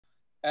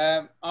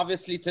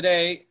Obviously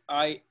today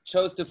I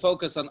chose to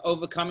focus on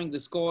overcoming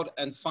discord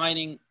and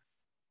finding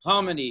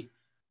harmony,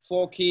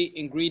 four key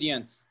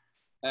ingredients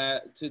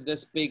to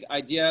this big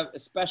idea,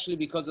 especially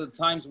because of the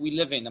times we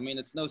live in. I mean,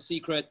 it's no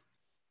secret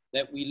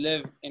that we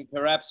live in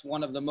perhaps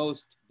one of the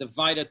most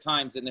divided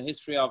times in the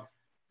history of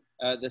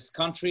this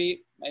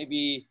country,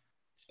 maybe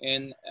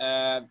in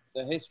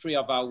the history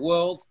of our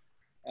world.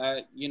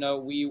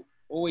 We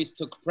always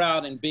took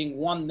pride in being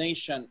one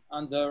nation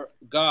under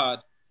God.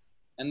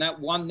 And that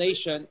one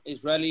nation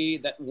is really,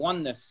 that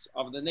oneness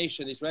of the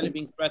nation is really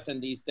being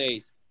threatened these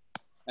days.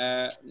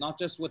 Not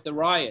just with the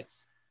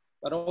riots,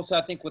 but also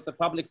I think with the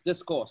public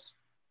discourse,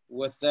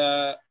 with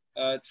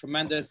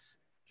tremendous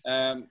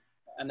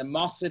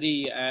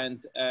animosity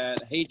and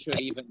hatred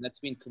even that's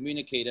been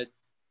communicated.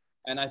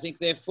 And I think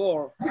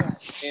therefore,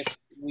 if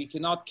we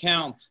cannot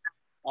count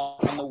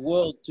on the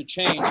world to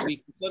change, we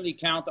can only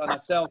count on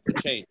ourselves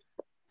to change.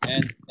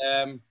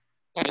 And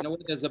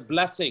there's a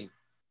blessing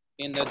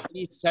in the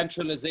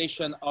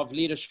decentralization of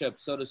leadership,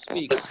 so to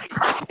speak.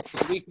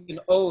 We can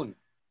own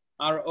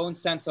our own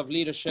sense of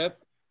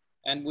leadership,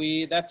 and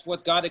that's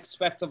what God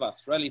expects of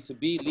us, really, to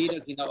be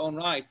leaders in our own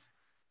rights.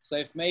 So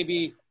if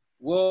maybe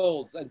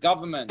worlds and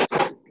governments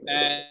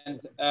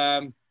and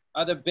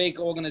other big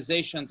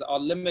organizations are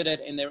limited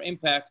in their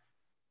impact,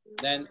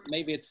 then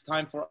maybe it's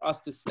time for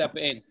us to step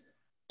in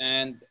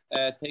and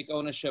take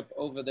ownership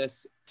over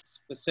this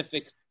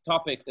specific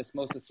topic, this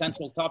most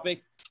essential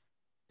topic.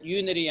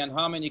 Unity and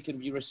harmony can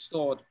be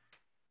restored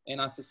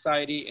in our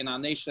society, in our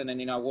nation, and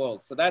in our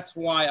world. So that's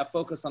why I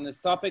focus on this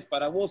topic.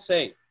 But I will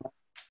say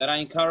that I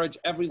encourage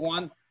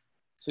everyone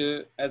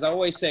to, as I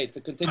always say,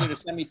 to continue to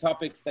send me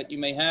topics that you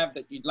may have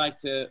that you'd like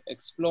to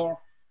explore.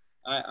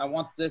 I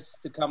want this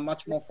to come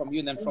much more from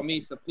you than from me.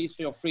 So please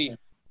feel free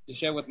to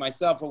share with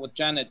myself or with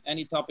Janet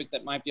any topic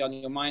that might be on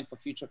your mind for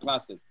future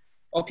classes.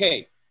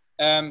 Okay.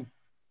 I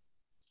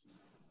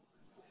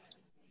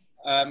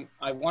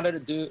wanted to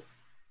do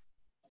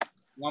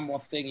one more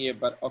thing here,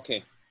 but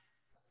okay.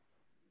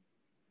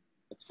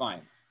 It's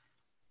fine.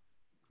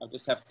 I'll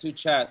just have two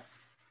chats.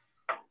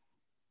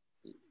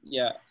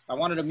 Yeah, I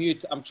wanted to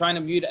mute. I'm trying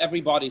to mute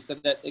everybody so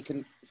that it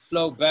can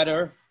flow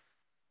better.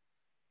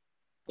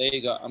 There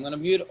you go. I'm going to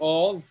mute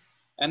all.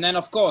 And then,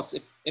 of course,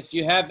 if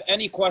you have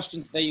any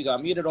questions, there you go.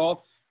 Mute it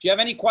all. If you have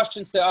any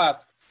questions to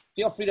ask,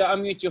 feel free to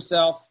unmute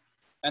yourself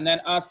and then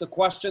ask the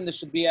question. This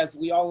should be, as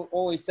we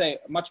always say,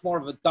 much more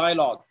of a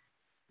dialogue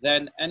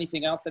than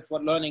anything else. That's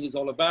what learning is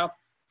all about.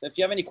 So if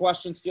you have any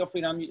questions, feel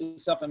free to unmute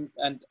yourself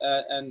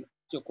and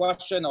your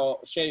question or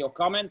share your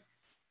comment.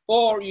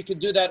 Or you can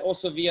do that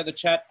also via the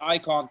chat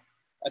icon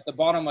at the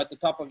bottom, at the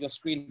top of your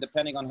screen,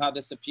 depending on how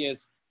this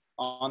appears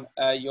on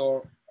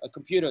your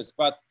computers.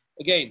 But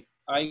again,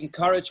 I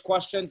encourage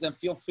questions and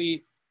feel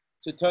free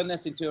to turn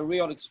this into a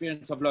real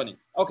experience of learning.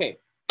 Okay,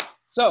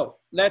 so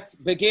let's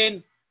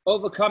begin.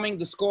 Overcoming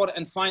discord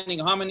and finding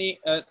harmony,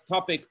 a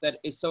topic that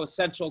is so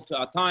essential to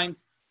our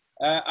times.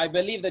 I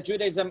believe that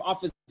Judaism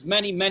offers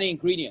many, many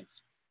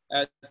ingredients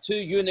to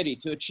unity,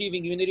 to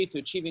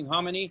achieving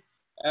harmony.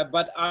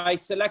 But I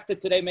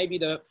selected today maybe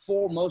the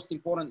four most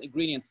important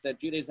ingredients that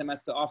Judaism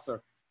has to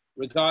offer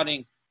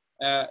regarding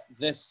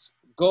this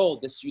goal,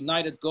 this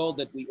united goal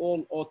that we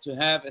all ought to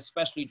have,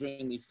 especially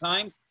during these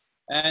times.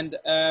 And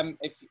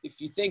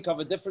if you think of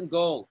a different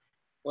goal,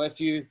 or if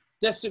you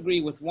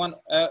disagree with one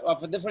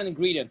of a different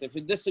ingredient, if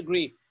you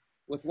disagree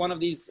with one of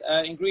these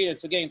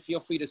ingredients, again, feel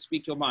free to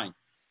speak your mind.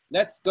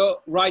 Let's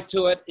go right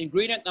to it.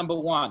 Ingredient number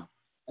one,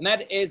 and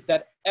that is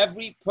that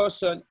every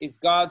person is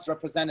God's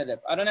representative.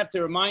 I don't have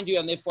to remind you,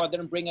 and therefore I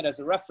didn't bring it as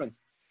a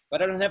reference,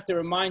 but I don't have to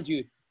remind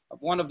you of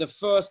one of the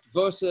first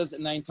verses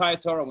in the entire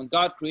Torah. When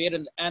God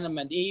created Adam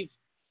and Eve,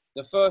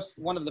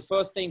 one of the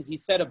first things he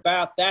said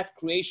about that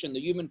creation, the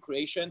human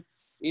creation,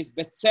 is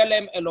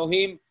B'Tselem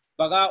Elohim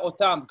bara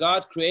otam.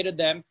 God created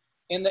them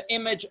in the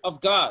image of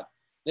God.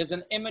 There's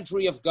an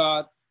imagery of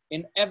God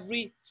in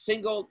every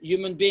single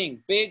human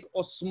being, big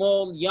or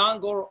small,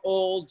 young or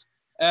old,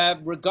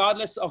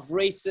 regardless of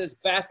races,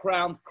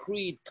 background,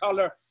 creed,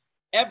 color.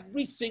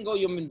 Every single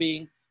human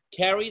being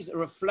carries a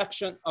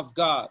reflection of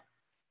God.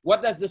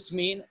 What does this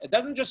mean? It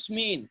doesn't just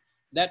mean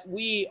that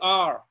we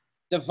are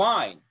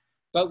divine,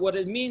 but what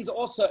it means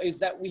also is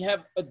that we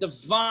have a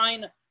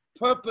divine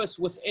purpose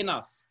within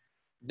us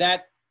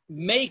that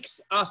makes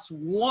us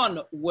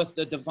one with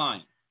the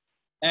divine.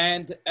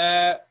 And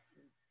I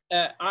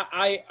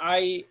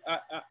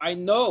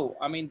know,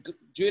 I memean,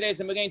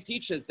 Judaism again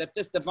teaches that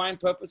this divine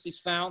purpose is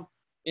found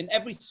in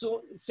every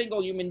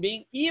single human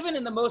being, even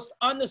in the most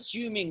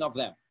unassuming of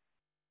them.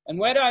 And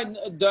where do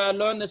I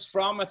learn this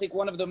from? I think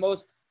one of the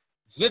most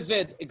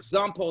vivid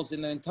examples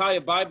in the entire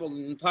Bible,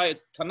 in the entire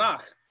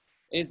Tanakh,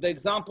 is the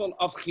example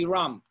of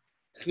Hiram.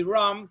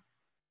 Hiram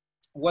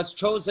was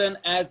chosen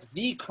as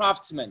the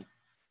craftsman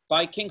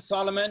by King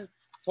Solomon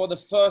for the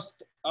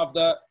first of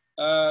the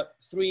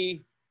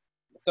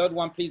third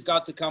one, please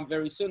God, to come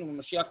very soon when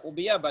Mashiach will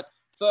be here, but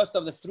first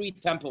of the 3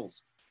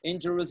 temples in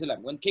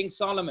Jerusalem. When King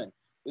Solomon,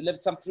 who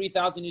lived some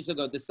 3,000 years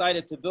ago,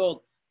 decided to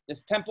build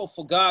this temple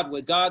for God,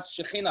 where God's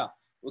Shekhinah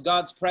where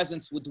God's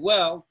presence would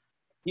dwell,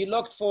 he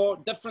looked for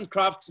different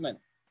craftsmen.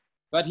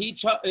 But he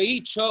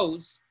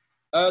chose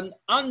an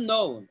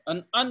unknown,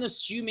 an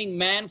unassuming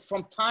man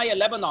from Tyre,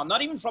 Lebanon,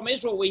 not even from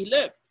Israel where he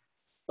lived,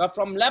 but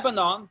from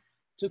Lebanon,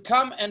 to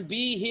come and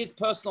be his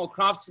personal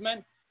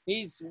craftsman.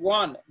 He's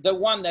the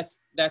one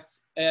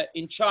that's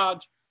in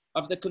charge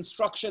of the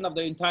construction of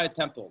the entire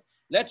temple.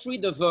 Let's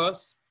read the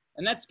verse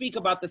and let's speak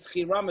about this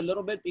Hiram a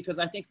little bit, because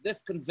I think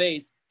this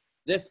conveys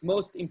this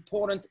most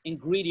important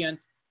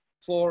ingredient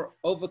for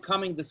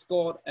overcoming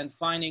discord and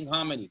finding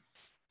harmony.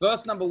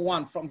 Verse number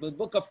 1 from the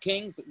book of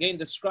Kings, again,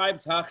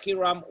 describes how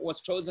Hiram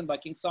was chosen by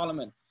King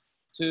Solomon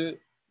to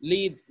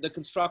lead the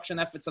construction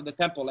efforts of the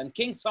temple. And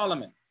King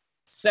Solomon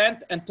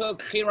sent and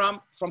took Hiram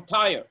from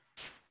Tyre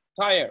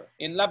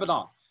in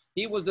Lebanon.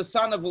 He was the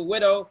son of a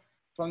widow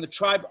from the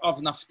tribe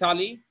of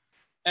Naphtali,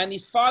 and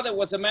his father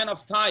was a man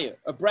of Tyre,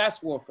 a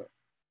brass worker.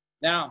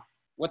 Now,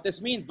 what this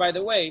means, by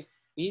the way,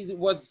 he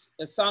was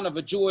a son of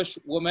a Jewish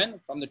woman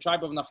from the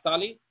tribe of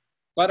Naphtali,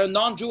 but a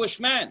non-Jewish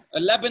man, a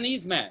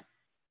Lebanese man,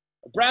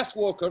 a brass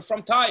worker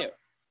from Tyre.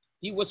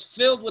 He was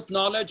filled with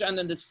knowledge and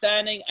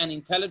understanding and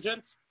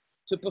intelligence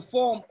to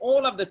perform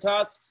all of the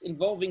tasks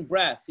involving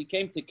brass. He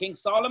came to King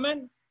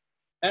Solomon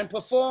and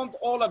performed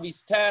all of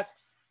his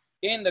tasks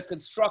in the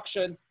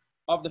construction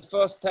of the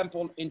first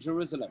temple in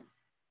Jerusalem.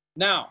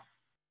 Now,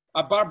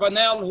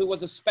 Abarbanel, who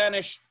was a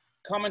Spanish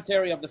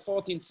commentary of the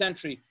 14th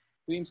century,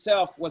 who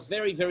himself was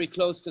very, very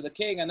close to the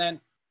king, and then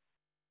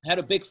had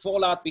a big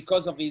fallout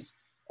because of his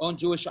own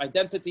Jewish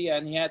identity,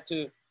 and he had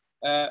to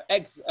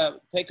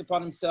take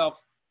upon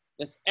himself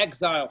this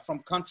exile from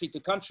country to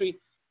country.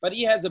 But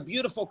he has a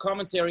beautiful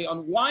commentary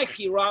on why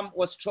Hiram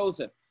was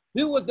chosen.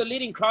 Who was the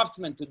leading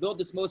craftsman to build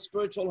this most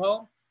spiritual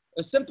home?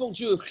 A simple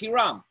Jew,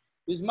 Hiram,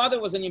 whose mother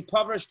was an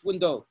impoverished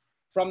widow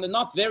from the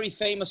not very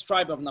famous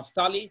tribe of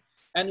Naphtali,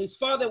 and whose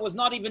father was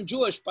not even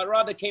Jewish, but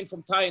rather came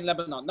from Tyre in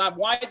Lebanon. Now,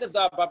 why does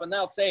the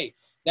Abarbanel say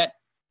that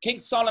King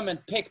Solomon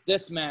picked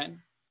this man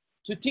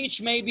to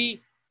teach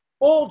maybe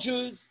all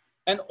Jews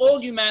and all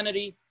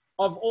humanity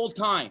of all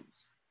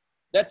times,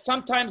 that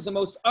sometimes the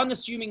most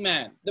unassuming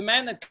man, the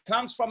man that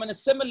comes from an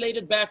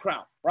assimilated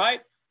background,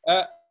 right?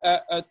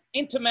 An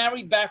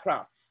intermarried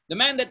background, the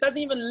man that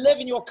doesn't even live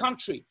in your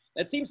country,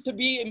 that seems to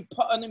be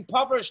an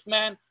impoverished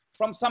man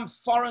from some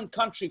foreign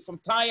country, from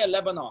Tyre,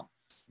 Lebanon.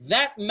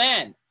 That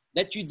man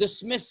that you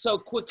dismiss so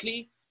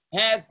quickly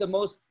has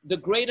the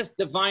greatest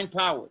divine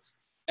powers.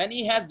 And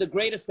he has the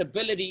greatest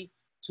ability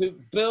to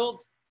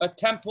build a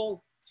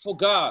temple for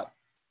God.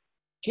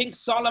 King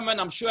Solomon,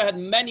 I'm sure, had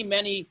many,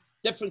 many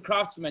different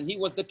craftsmen. He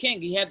was the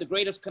king. He had the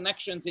greatest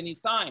connections in his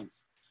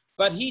times.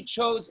 But he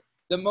chose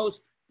the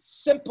most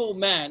simple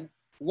man.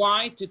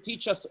 Why? To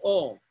teach us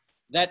all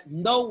that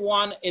no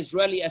one is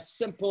really as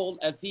simple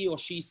as he or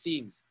she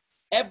seems.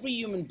 Every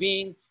human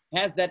being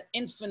has that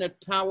infinite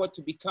power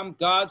to become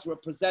God's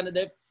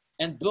representative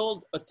and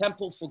build a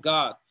temple for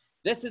God.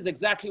 This is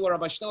exactly what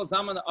Rabbi Shneur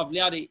Zalman of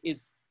Liadi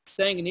is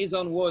saying in his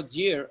own words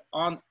here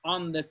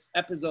on this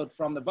episode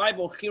from the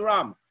Bible.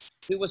 Hiram,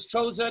 who was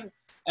chosen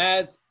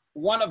as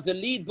one of the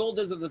lead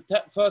builders of the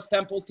first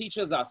temple,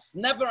 teaches us,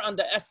 never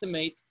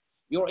underestimate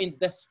your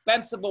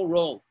indispensable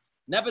role.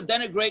 Never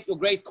denigrate your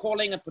great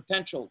calling and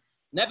potential.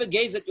 Never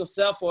gaze at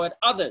yourself or at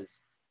others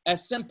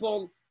as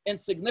simple,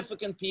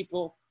 insignificant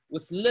people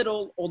with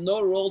little or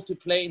no role to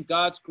play in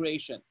God's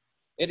creation.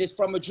 It is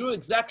from a Jew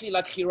exactly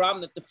like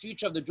Hiram that the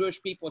future of the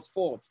Jewish people was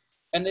forged.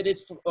 And it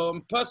is from a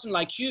person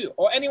like you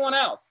or anyone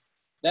else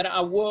that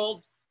our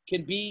world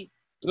can be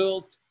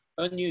built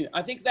anew.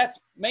 I think that's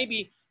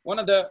maybe one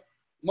of the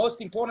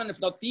most important, if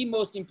not the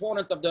most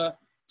important, of the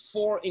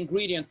 4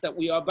 ingredients that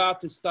we are about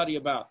to study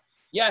about.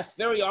 Yes,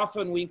 very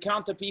often we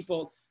encounter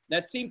people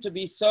that seem to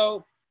be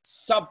so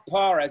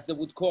subpar, as they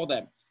would call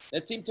them,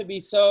 that seem to be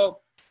so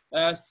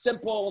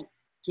simple,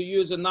 to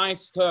use a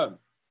nice term,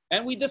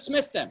 and we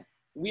dismiss them.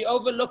 We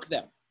overlook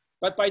them.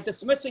 But by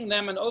dismissing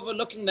them and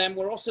overlooking them,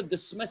 we're also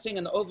dismissing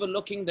and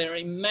overlooking their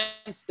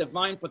immense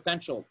divine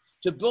potential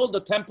to build a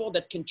temple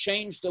that can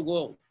change the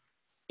world.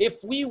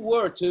 If we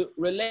were to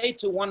relate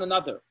to one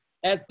another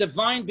as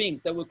divine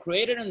beings that were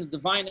created in the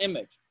divine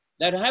image,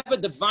 that have a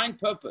divine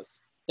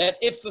purpose, that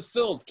if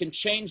fulfilled can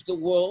change the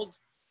world,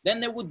 then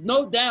there would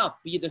no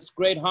doubt be this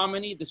great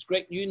harmony, this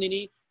great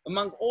unity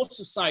among all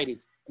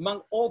societies,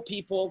 among all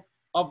people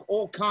of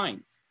all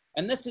kinds.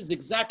 And this is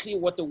exactly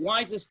what the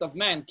wisest of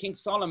men, King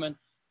Solomon,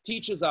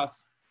 teaches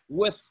us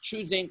with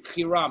choosing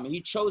Hiram. He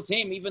chose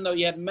him, even though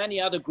he had many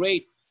other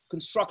great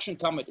construction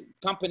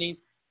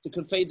companies, to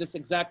convey this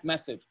exact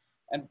message.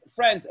 And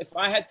friends, if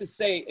I had to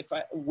say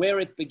where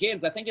it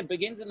begins, I think it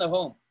begins in the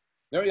home.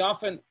 Very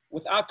often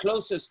with our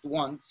closest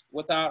ones,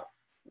 with our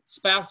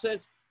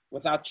spouses,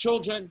 with our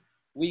children,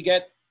 we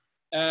get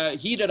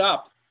heated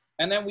up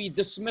and then we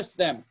dismiss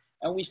them.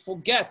 And we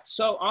forget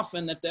so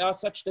often that they are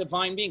such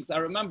divine beings. I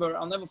remember,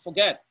 I'll never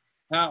forget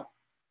how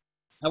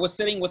I was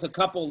sitting with a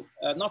couple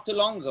not too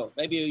long ago,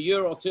 maybe a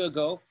year or 2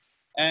 ago,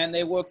 and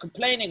they were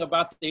complaining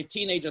about their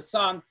teenager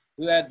son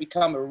who had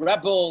become a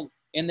rebel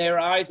in their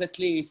eyes at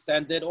least,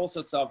 and did all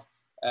sorts of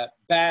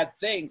bad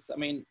things. I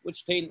mean,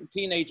 which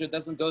teenager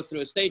doesn't go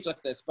through a stage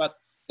like this? But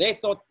they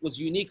thought was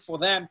unique for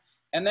them.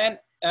 And then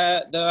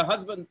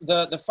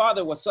the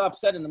father was so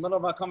upset in the middle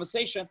of our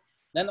conversation.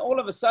 Then all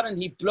of a sudden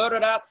he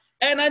blurted out,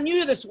 and I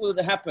knew this would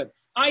happen.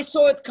 I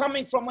saw it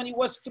coming from when he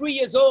was 3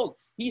 years old.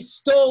 He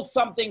stole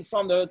something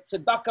from the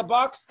tzedakah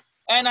box,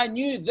 and I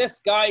knew this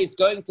guy is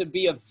going to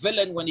be a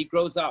villain when he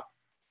grows up.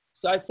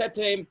 So I said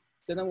to him,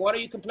 so then what are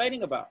you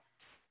complaining about?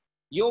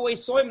 You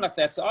always saw him like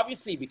that, so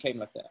obviously he became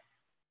like that.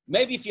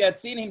 Maybe if you had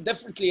seen him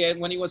differently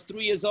when he was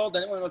 3 years old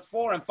and when he was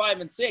 4 and 5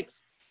 and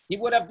 6, he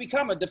would have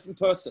become a different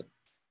person.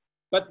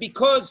 But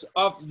because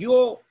of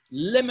your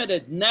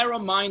limited,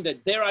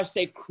 narrow-minded, dare I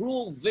say,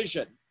 cruel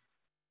vision,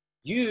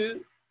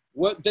 you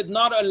did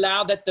not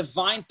allow that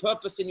divine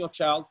purpose in your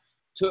child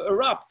to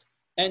erupt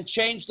and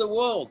change the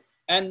world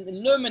and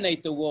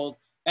illuminate the world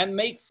and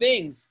make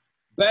things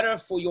better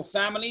for your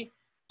family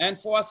and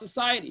for our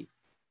society.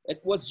 It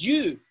was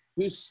you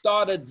who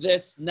started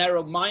this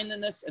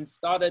narrow-mindedness and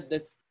started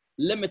this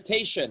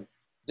limitation,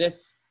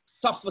 this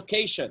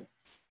suffocation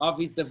of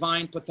his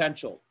divine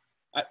potential.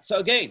 So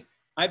again,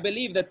 I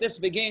believe that this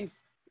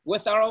begins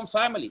with our own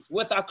families,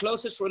 with our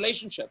closest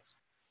relationships.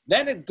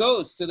 Then it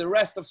goes to the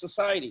rest of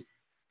society.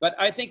 But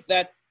I think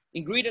that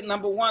ingredient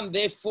number one,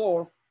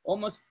 therefore,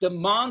 almost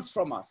demands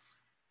from us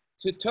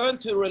to turn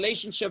to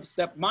relationships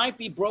that might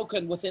be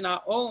broken within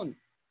our own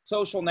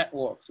social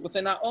networks,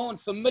 within our own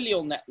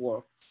familial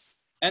networks,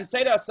 and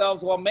say to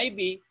ourselves, well,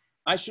 maybe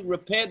I should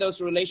repair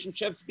those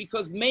relationships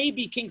because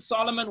maybe King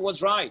Solomon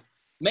was right.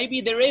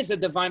 Maybe there is a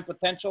divine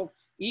potential,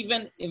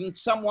 even in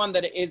someone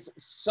that is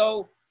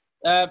so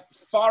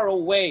far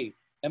away,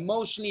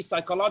 emotionally,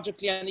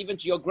 psychologically, and even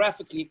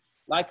geographically,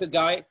 like a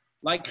guy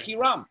like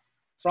Hiram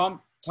from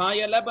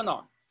Tyre,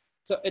 Lebanon.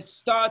 So it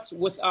starts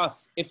with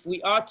us. If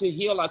we are to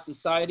heal our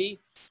society,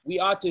 we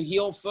are to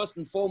heal first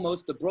and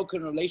foremost the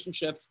broken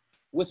relationships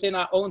within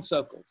our own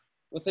circles,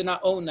 within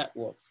our own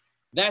networks.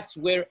 That's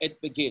where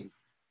it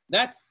begins.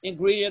 That's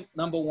ingredient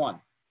number one.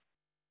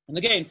 And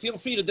again, feel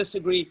free to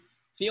disagree.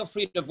 Feel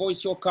free to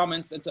voice your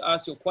comments and to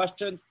ask your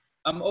questions.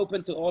 I'm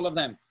open to all of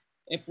them.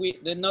 If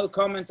there are no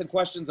comments and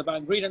questions about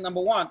ingredient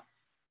number one,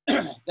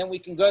 then we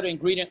can go to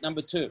ingredient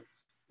number two.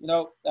 You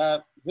know,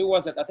 who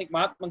was it? I think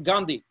Mahatma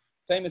Gandhi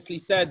famously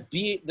said,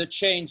 be the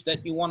change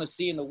that you want to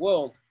see in the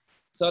world.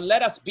 So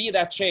let us be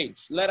that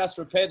change. Let us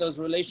repair those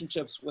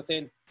relationships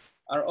within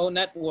our own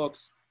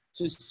networks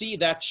to see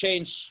that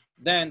change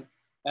then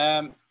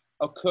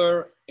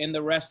occur in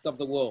the rest of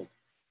the world.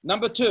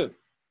 Number two,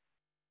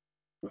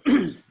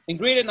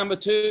 ingredient number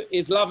two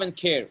is love and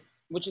care,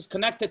 which is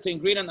connected to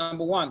ingredient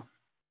number one.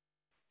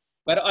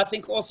 But I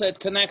think also it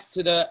connects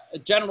to the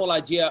general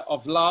idea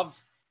of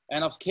love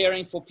and of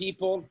caring for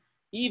people,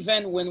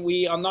 even when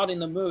we are not in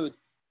the mood,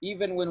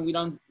 even when we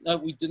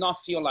do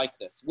not feel like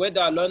this. Where do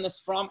I learn this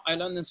from? I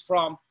learned this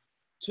from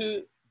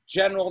two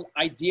general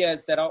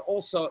ideas that are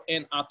also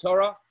in our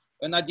Torah,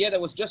 an idea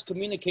that was just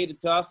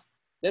communicated to us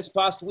this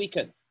past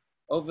weekend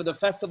over the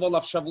festival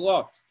of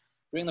Shavuot.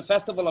 During the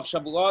festival of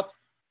Shavuot,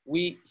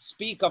 we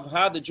speak of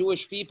how the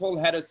Jewish people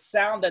had a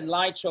sound and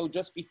light show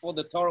just before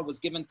the Torah was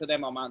given to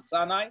them on Mount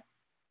Sinai.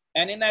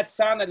 And in that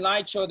sound and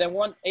light show, they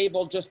weren't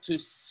able just to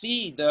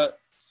see the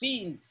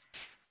scenes,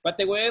 but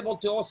they were able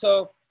to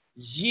also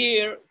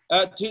hear,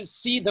 to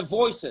see the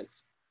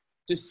voices,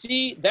 to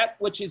see that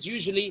which is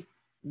usually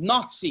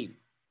not seen.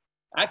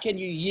 How can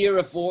you hear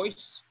a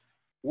voice?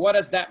 What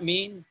does that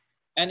mean?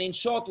 And in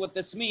short, what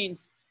this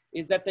means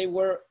is that they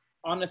were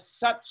on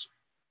such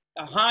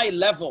a high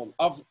level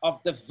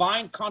of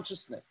divine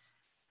consciousness.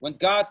 When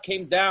God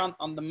came down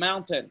on the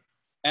mountain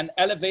and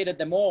elevated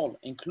them all,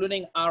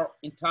 including our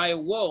entire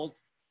world,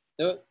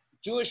 the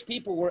Jewish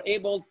people were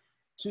able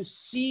to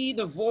see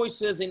the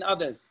voices in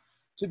others,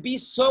 to be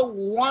so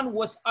one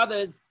with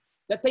others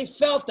that they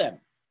felt them.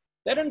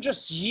 They didn't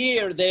just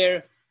hear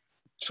their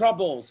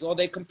troubles or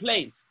their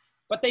complaints,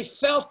 but they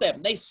felt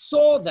them, they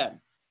saw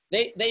them.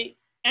 They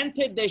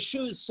entered their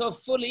shoes so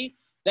fully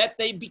that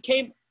they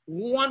became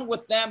one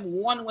with them,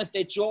 one with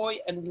their joy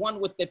and one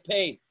with their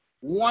pain,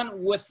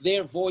 one with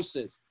their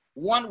voices,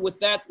 one with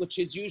that which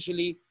is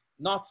usually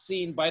not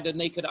seen by the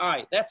naked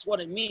eye. That's what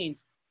it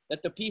means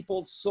that the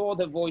people saw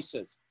the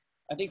voices.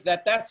 I think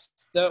that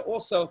that's the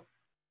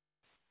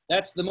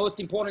most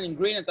important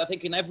ingredient, I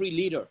think, in every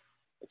leader.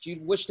 If you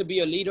wish to be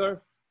a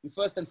leader, you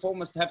first and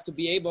foremost have to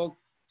be able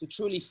to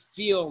truly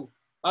feel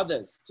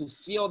others, to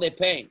feel their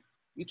pain.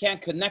 You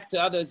can't connect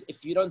to others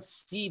if you don't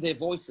see their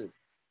voices,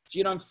 if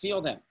you don't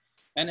feel them.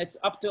 And it's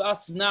up to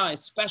us now,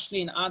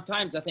 especially in our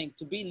times, I think,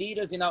 to be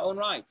leaders in our own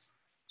rights,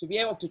 to be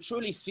able to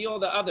truly feel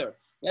the other.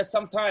 Yes,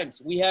 sometimes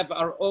we have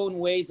our own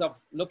ways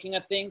of looking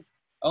at things,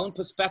 our own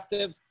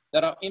perspectives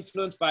that are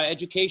influenced by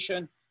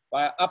education,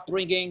 by our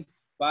upbringing,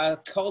 by our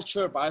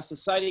culture, by our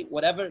society,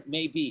 whatever it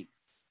may be.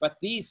 But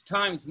these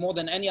times, more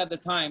than any other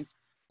times,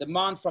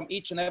 demand from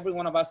each and every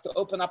one of us to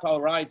open up our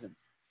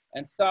horizons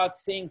and start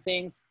seeing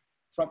things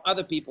from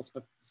other people's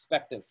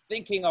perspectives,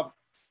 thinking of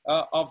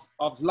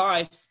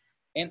life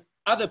in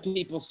other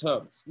people's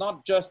terms,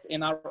 not just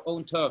in our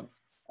own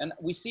terms. And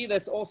we see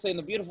this also in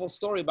the beautiful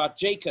story about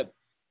Jacob.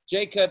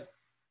 Jacob,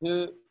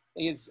 who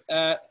is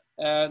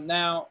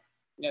now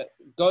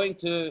going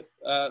to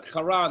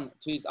Haran,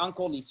 to his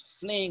uncle. He's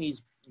fleeing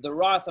the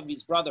wrath of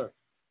his brother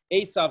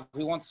Esau,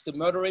 who wants to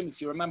murder him.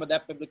 If you remember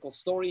that biblical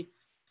story,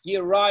 he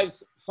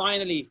arrives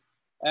finally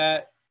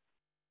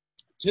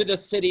to the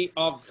city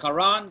of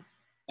Haran.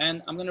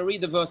 And I'm going to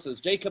read the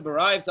verses. Jacob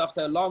arrives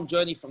after a long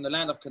journey from the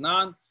land of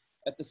Canaan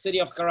at the city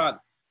of Haran.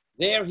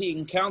 There he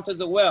encounters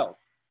a well,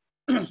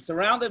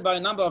 surrounded by a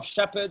number of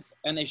shepherds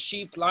and a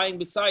sheep lying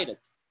beside it.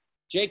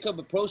 Jacob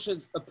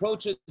approaches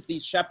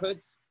these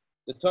shepherds.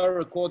 The Torah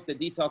records the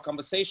detailed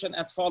conversation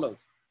as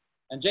follows.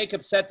 And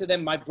Jacob said to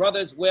them, "My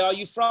brothers, where are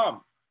you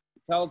from?"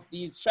 He tells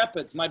these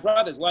shepherds, "My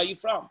brothers, where are you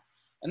from?"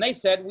 And they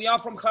said, "We are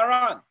from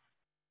Haran."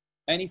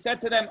 And he said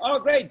to them, "Oh,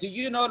 great. Do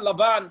you know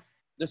Laban,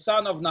 the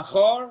son of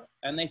Nahor?"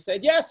 And they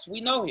said, "Yes, we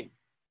know him."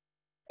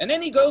 And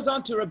then he goes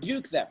on to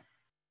rebuke them.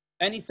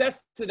 And he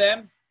says to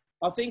them,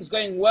 "Are things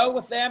going well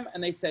with them?"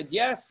 And they said,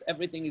 "Yes,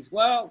 everything is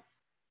well.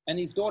 And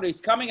his daughter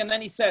is coming." And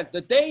then he says,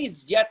 "The day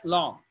is yet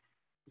long."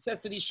 He says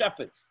to these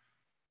shepherds,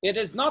 "It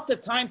is not the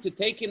time to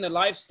take in the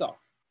livestock.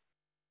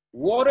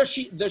 Water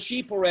the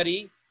sheep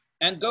already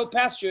and go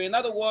pasture." In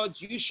other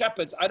words, you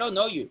shepherds, I don't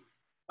know you.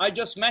 I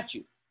just met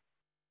you.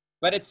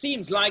 But it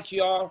seems like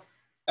you are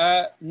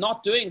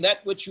not doing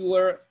that which you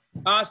were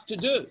asked to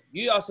do.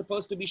 You are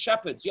supposed to be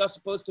shepherds. You are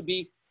supposed to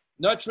be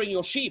nurturing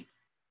your sheep.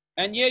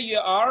 And here you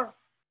are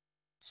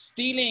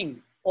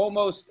stealing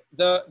almost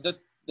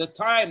the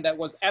time that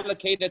was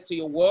allocated to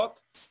your work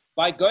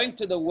by going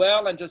to the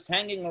well and just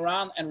hanging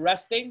around and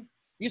resting.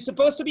 You're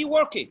supposed to be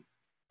working.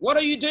 What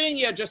are you doing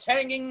here? Just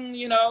hanging,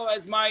 you know,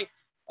 as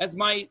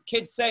my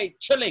kids say,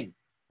 chilling.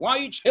 Why are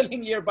you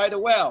chilling here by the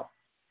well?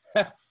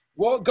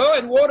 Well, go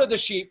and water the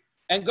sheep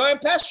and go and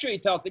pasture, he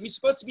tells them. You're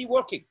supposed to be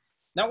working.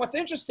 Now, what's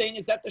interesting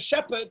is that the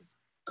shepherds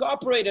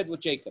cooperated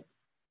with Jacob.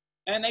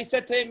 And they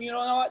said to him, "You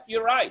know what?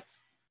 You're right.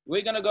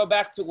 We're going to go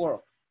back to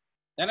work."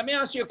 Now, let me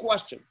ask you a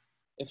question.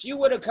 If you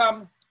were to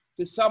come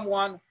to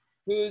someone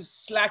who's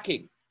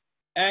slacking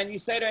and you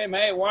say to him,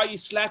 "Hey, why are you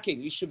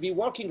slacking? You should be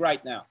working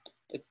right now.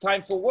 It's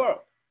time for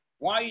work.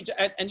 Why are you?"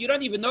 And you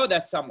don't even know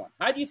that someone.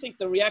 How do you think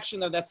the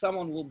reaction of that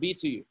someone will be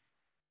to you?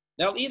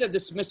 They'll either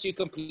dismiss you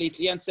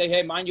completely and say,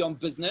 "Hey, mind your own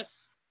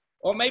business,"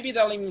 or maybe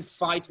they'll even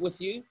fight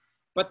with you,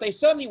 but they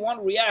certainly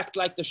won't react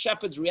like the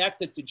shepherds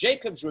reacted to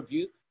Jacob's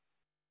rebuke.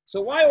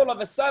 So why all of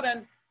a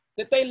sudden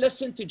did they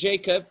listen to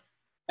Jacob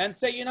and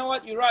say, "You know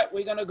what, you're right,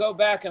 we're going to go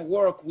back and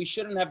work. We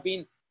shouldn't have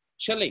been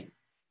chilling"?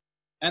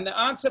 And the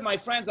answer, my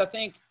friends, I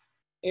think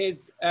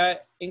is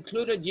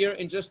included here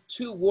in just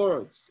two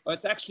words, or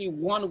it's actually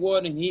one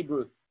word in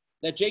Hebrew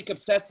that Jacob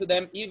says to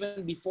them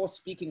even before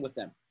speaking with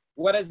them.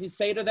 What does he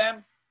say to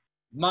them?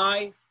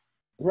 "My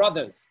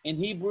brothers." In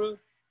Hebrew,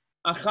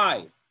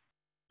 Achai.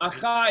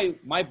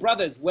 Achai, my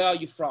brothers, where are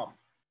you from?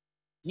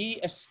 He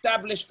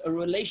established a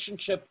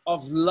relationship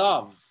of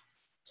love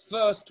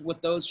first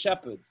with those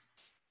shepherds,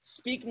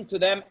 speaking to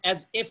them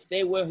as if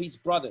they were his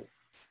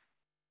brothers.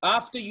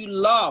 After you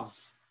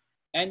love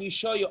and you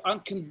show your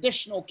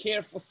unconditional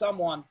care for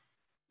someone,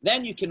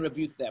 then you can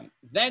rebuke them.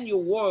 Then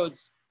your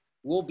words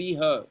will be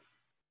heard.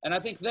 And I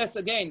think this,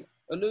 again,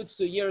 alludes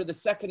to here the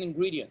second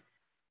ingredient,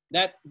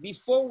 that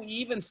before we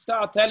even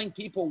start telling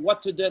people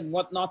what to do and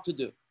what not to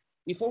do,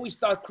 before we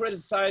start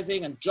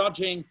criticizing and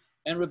judging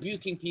and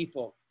rebuking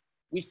people,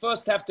 we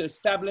first have to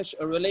establish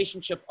a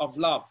relationship of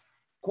love.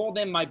 Call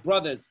them my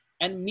brothers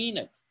and mean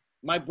it.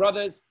 My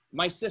brothers,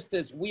 my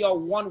sisters, we are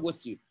one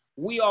with you.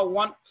 We are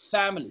one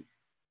family.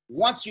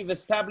 Once you've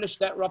established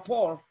that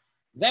rapport,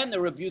 then the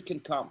rebuke can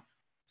come.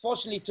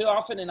 Fortunately, too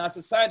often in our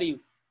society,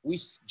 we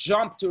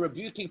jump to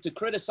rebuking, to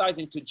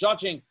criticizing, to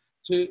judging,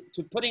 to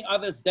putting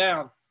others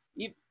down,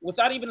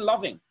 without even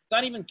loving,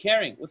 without even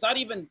caring, without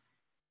even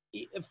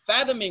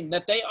fathoming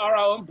that they are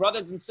our own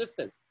brothers and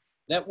sisters,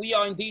 that we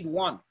are indeed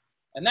one.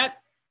 And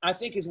that, I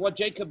think, is what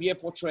Jacob here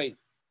portrays.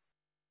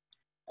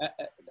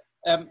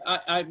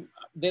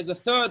 There's a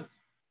third,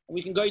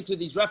 we can go into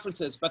these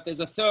references, but there's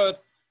a third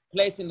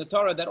place in the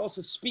Torah that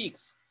also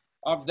speaks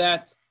of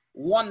that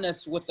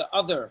oneness with the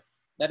other,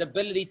 that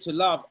ability to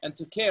love and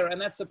to care. And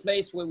that's the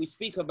place where we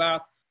speak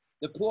about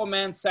the poor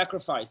man's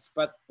sacrifice.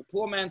 But the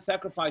poor man's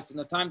sacrifice in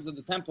the times of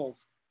the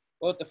temples,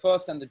 both the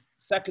first and the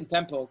second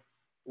temple,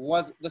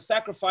 was the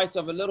sacrifice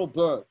of a little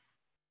bird.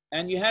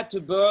 And you had to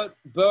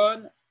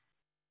burn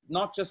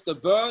not just the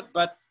bird,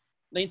 but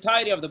the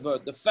entirety of the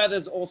bird, the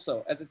feathers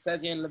also, as it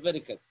says here in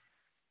Leviticus.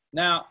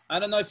 Now, I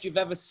don't know if you've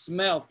ever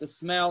smelled the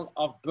smell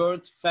of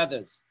burnt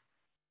feathers,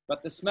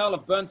 but the smell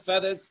of burnt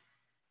feathers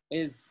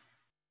is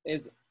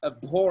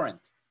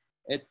abhorrent.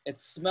 It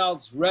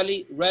smells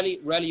really, really,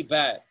 really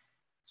bad.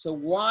 So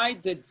why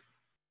did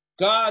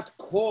God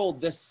call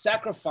this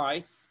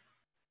sacrifice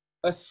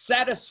a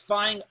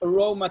satisfying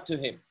aroma to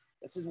him?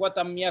 This is what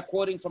I'm here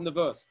quoting from the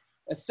verse.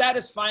 A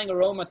satisfying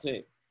aroma to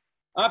him.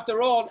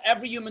 After all,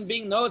 every human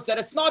being knows that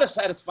it's not a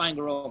satisfying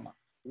aroma.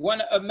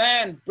 When a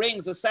man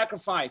brings a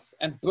sacrifice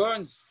and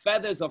burns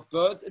feathers of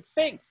birds, it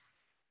stinks.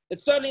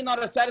 It's certainly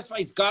not a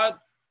satisfying. Is God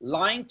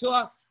lying to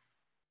us?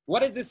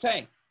 What is this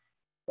saying?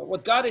 But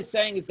what God is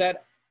saying is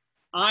that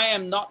I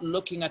am not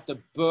looking at the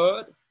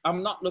bird.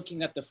 I'm not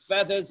looking at the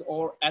feathers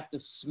or at the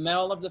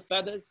smell of the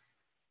feathers.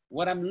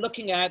 What I'm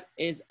looking at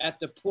is at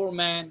the poor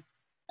man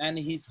and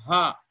his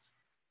heart.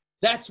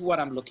 That's what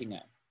I'm looking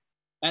at.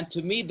 And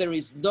to me, there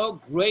is no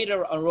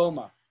greater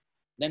aroma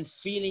than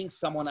feeling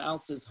someone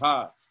else's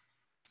heart,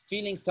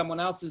 feeling someone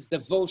else's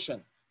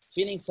devotion,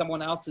 feeling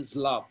someone else's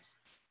love.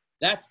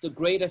 That's the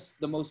greatest,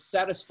 the most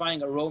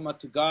satisfying aroma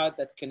to God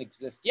that can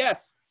exist.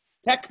 Yes,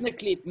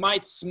 technically it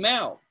might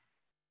smell,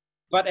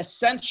 but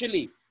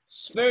essentially,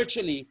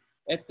 spiritually,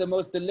 it's the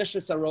most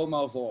delicious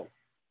aroma of all.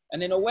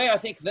 And in a way, I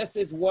think this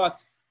is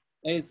what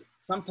is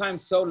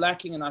sometimes so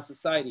lacking in our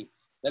society.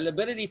 The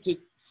ability to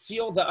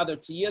feel the other,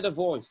 to hear the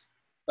voice,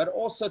 but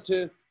also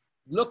to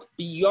look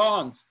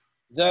beyond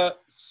the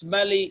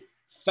smelly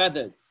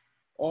feathers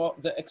or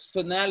the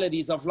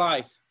externalities of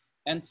life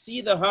and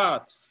see the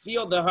heart,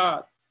 feel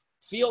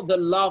the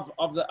love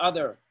of the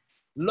other.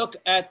 Look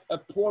at a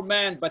poor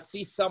man, but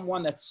see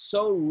someone that's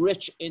so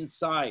rich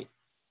inside.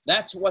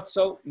 That's what's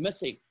so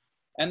missing.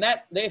 And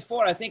that,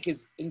 therefore, I think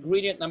is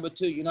ingredient number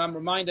 2. You know, I'm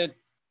reminded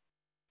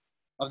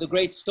of the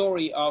great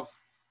story of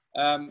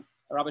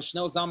Rabbi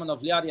Shneur Zalman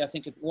of Liadi, I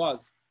think it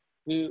was,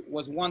 who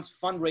was once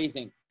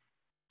fundraising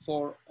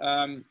for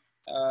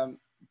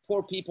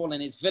poor people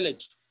in his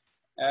village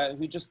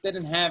who just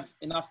didn't have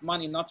enough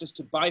money, not just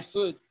to buy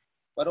food,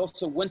 but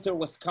also winter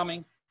was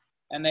coming.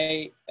 And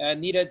they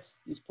needed,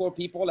 these poor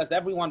people, as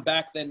everyone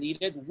back then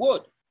needed,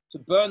 wood, to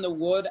burn the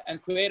wood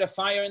and create a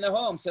fire in the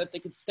home so that they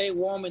could stay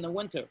warm in the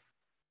winter.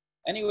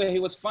 Anyway, he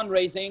was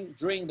fundraising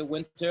during the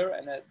winter,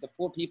 and the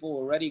poor people were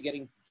already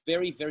getting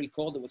very, very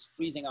cold. It was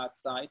freezing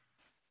outside.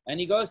 And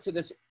he goes to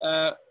this,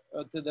 to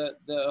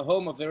the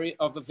home of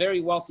a very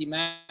wealthy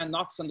man,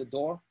 knocks on the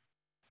door,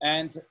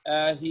 and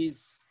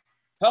his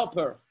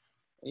helper,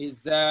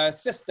 his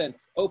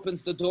assistant,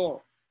 opens the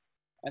door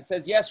and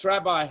says, "Yes,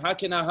 Rabbi, how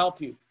can I help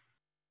you?"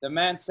 The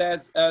man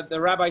says, the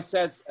rabbi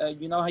says,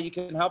 "You know how you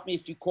can help me?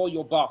 If you call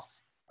your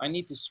boss. I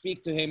need to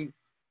speak to him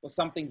for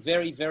something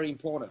very, very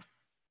important."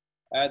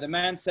 The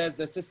man says,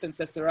 the assistant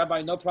says to the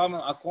rabbi, "No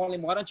problem, I'll call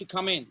him. Why don't you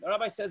come in?" The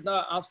rabbi says,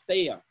 "No, I'll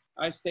stay here.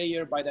 I stay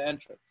here by the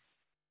entrance."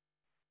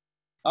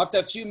 After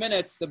a few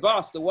minutes, the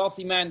boss, the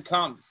wealthy man,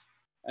 comes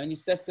and he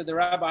says to the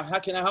rabbi, "How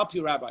can I help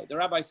you, Rabbi?" The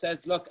rabbi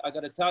says, "Look, I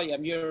got to tell you,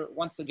 I'm here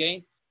once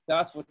again to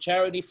ask for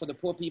charity for the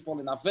poor people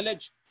in our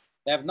village.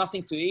 They have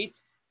nothing to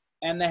eat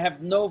and they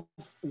have no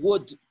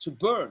wood to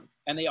burn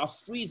and they are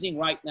freezing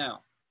right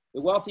now."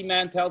 The wealthy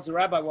man tells the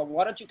rabbi, "Well,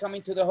 why don't you come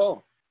into the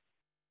home?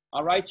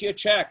 I'll write you a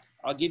check.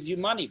 I'll give you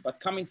money, but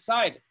come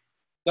inside.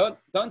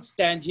 Don't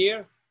stand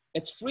here.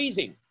 It's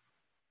freezing."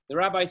 The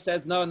rabbi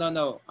says, "No, no,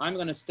 no. I'm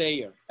going to stay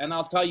here. And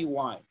I'll tell you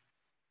why.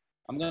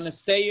 I'm going to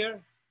stay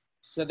here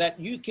so that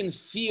you can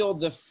feel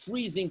the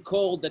freezing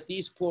cold that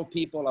these poor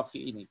people are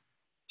feeling.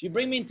 If you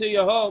bring me into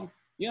your home,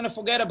 you're going to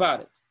forget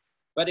about it.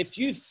 But if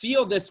you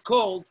feel this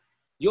cold,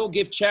 you'll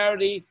give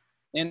charity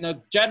in a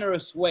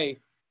generous way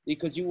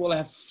because you will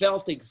have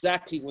felt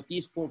exactly what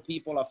these poor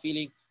people are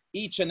feeling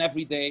each and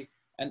every day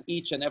and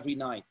each and every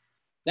night."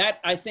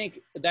 That, I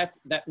think, that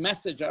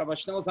message Rabbi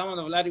Shneur Zalman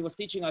of Liadi was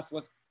teaching us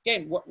was,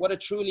 again, what a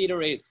true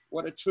leader is,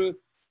 what a true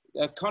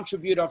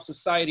contributor of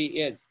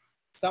society is.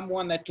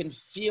 Someone that can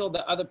feel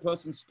the other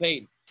person's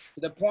pain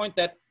to the point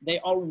that they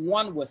are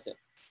one with it.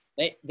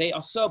 They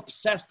are so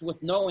obsessed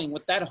with knowing,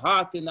 with that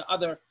heart in the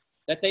other,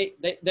 that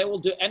they will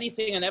do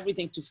anything and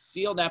everything to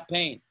feel that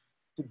pain,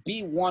 to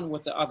be one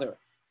with the other.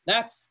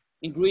 That's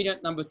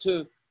ingredient number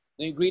 2,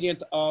 the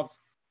ingredient of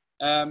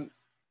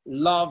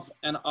love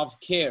and of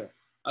care.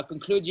 I'll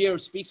conclude here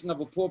speaking of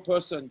a poor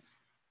person's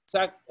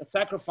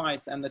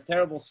sacrifice and the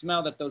terrible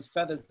smell that those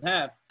feathers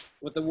have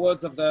with the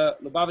words of the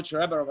Lubavitcher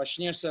Rebbe of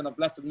Ashneerson of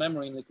blessed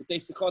memory in the Kutei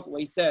Sichot,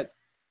 where he says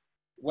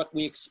what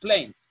we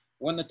explained.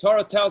 When the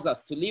Torah tells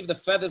us to leave the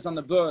feathers on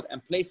the bird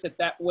and place it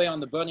that way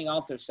on the burning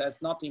altar so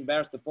as not to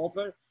embarrass the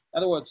pauper, in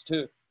other words,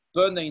 to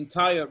burn the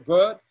entire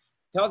bird,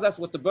 tells us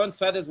what the burnt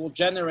feathers will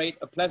generate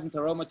a pleasant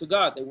aroma to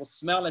God. They will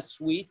smell as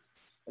sweet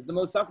as the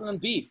most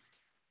succulent beef.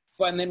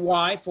 And then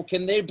why? For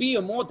can there be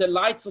a more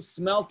delightful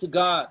smell to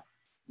God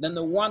than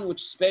the one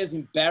which spares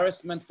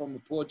embarrassment from a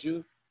poor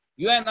Jew?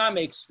 You and I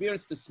may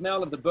experience the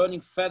smell of the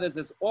burning feathers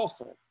as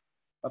awful,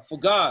 but for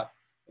God,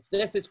 if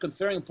this is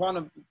conferring upon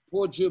a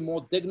poor Jew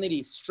more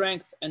dignity,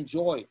 strength, and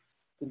joy,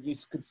 can you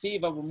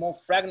conceive of a more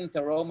fragrant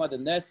aroma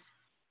than this?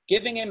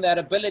 Giving him that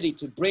ability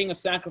to bring a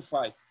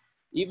sacrifice,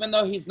 even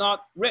though he's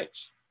not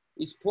rich,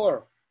 he's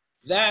poor.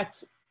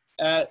 That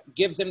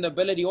gives him the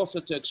ability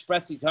also to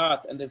express his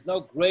heart, and there's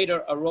no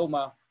greater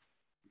aroma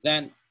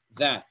than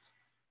that.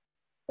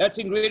 That's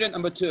ingredient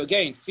number 2.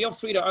 Again, feel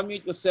free to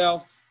unmute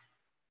yourself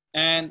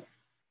and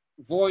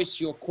voice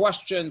your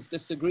questions,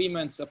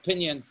 disagreements,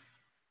 opinions.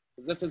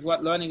 This is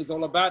what learning is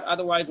all about.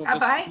 Otherwise, we'll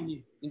just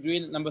continue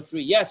ingredient number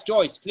 3. Yes,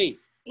 Joyce,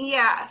 please.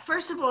 Yeah,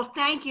 first of all,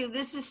 thank you.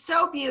 This is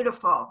so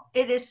beautiful.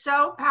 It is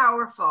so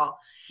powerful.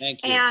 Thank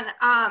you. And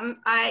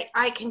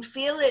I can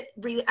feel it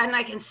and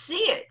I can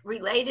see it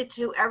related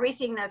to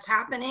everything that's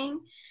happening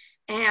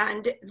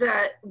And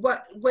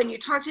when you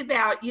talked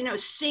about, you know,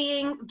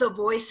 seeing the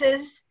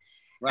voices,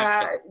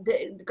 Right.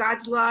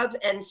 God's love,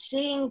 and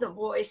seeing the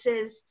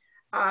voices,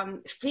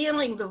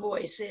 feeling the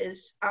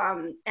voices,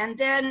 and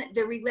then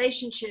the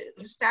relationship,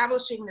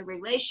 establishing the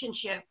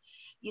relationship,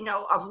 you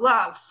know, of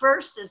love.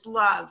 First is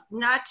love,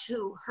 not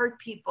to hurt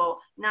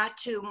people, not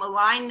to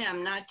malign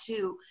them, not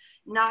to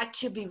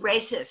be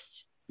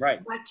racist,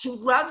 Right. but to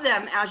love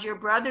them as your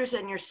brothers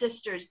and your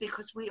sisters,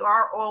 because we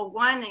are all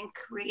one and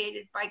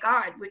created by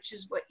God, which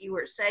is what you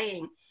were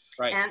saying.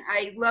 Right. And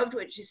I loved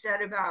what you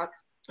said about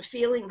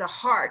feeling the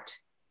heart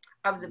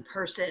of the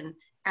person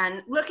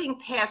and looking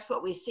past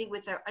what we see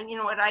with our, you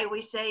know, what I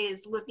always say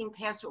is looking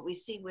past what we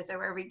see with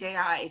our everyday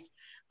eyes.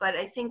 But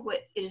I think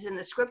what is in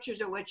the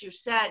scriptures, or what you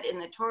said in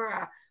the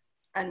Torah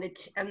and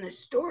the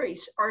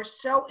stories, are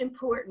so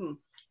important,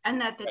 and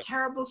that the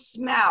terrible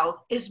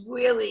smell is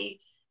really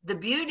the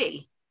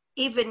beauty.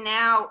 Even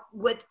now,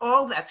 with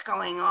all that's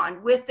going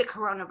on, with the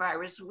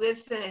coronavirus,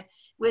 with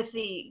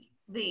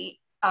the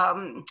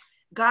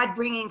God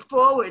bringing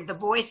forward the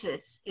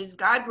voices, is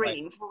God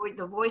bringing forward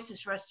the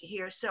voices for us to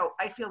hear. So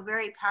I feel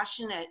very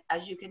passionate,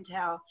 as you can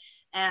tell,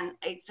 and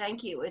I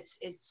thank you. It's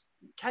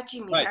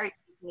touching me very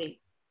deeply.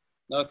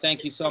 No,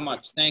 thank you so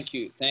much. Thank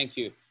you.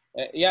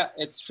 Yeah,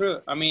 it's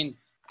true. I mean,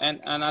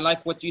 and I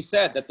like what you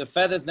said, that the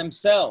feathers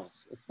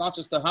themselves, it's not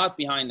just the heart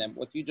behind them.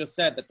 What you just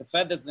said, that the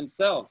feathers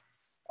themselves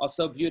are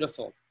so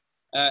beautiful.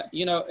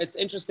 You know, it's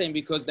interesting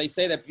because they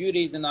say that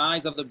beauty is in the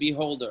eyes of the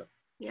beholder.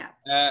 Yeah.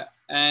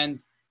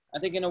 And I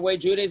think in a way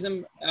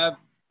Judaism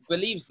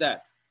believes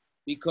that,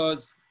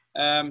 because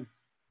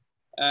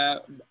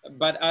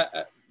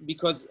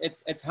because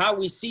it's how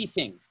we see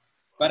things.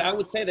 But I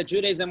would say that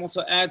Judaism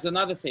also adds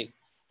another thing,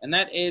 and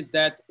that is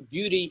that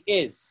beauty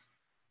is,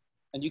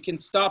 and you can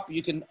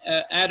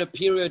add a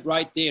period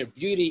right there.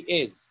 Beauty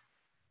is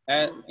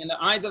in the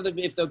eyes of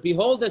if the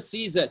beholder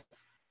sees it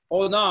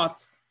or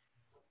not,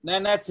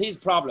 then that's his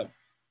problem.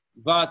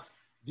 But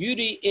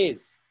beauty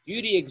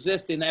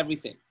exists in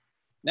everything.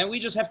 Then we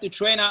just have to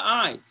train our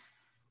eyes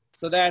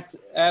so that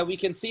we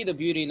can see the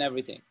beauty in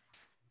everything.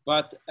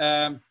 But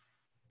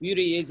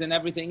beauty is in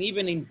everything,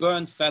 even in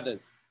burnt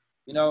feathers.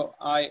 You know,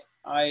 I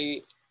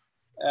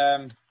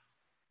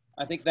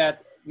think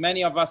that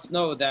many of us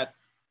know that.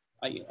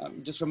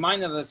 I'm just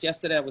reminded of this.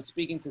 Yesterday, I was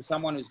speaking to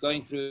someone who's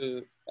going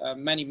through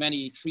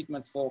many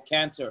treatments for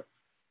cancer.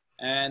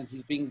 And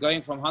he's been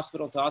going from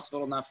hospital to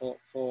hospital now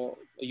for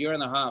a year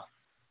and a half.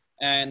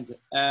 And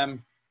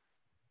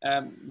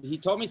he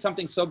told me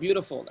something so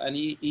beautiful. And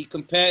he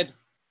compared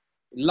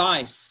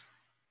life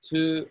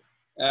to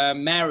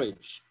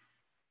marriage.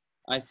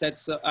 I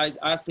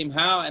asked him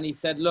how, and he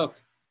said, look,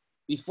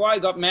 before I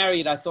got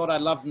married, I thought I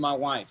loved my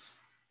wife.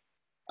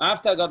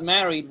 After I got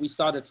married, we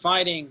started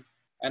fighting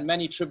and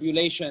many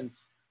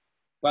tribulations,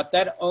 but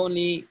that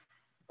only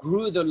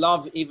grew the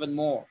love even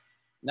more.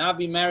 Now I've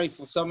been married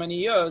for so many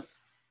years,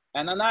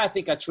 and now I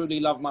think I truly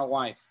love my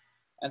wife.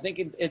 I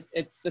think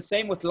it's the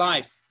same with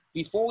life.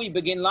 Before we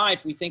begin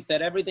life, we think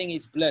that everything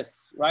is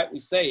bliss, right? We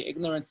say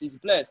ignorance is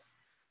bliss,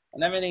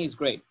 and everything is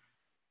great.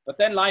 But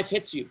then life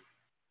hits you.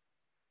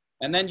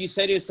 And then you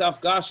say to yourself,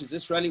 gosh, is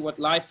this really what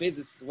life is?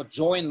 This is what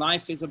joy in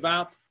life is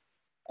about?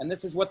 And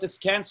this is what this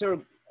cancer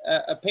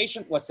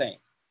patient was saying.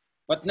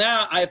 But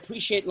now I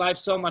appreciate life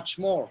so much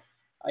more.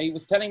 He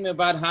was telling me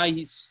about how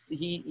he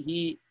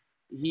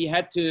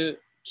had to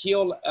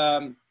kill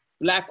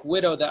Black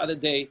Widow the other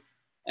day,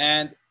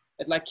 and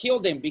it like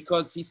killed him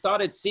because he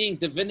started seeing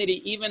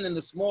divinity even in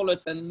the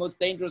smallest and most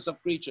dangerous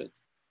of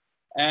creatures.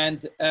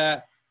 And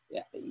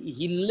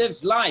he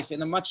lives life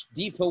in a much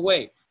deeper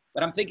way.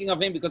 But I'm thinking of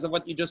him because of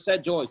what you just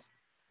said, Joyce,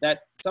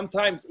 that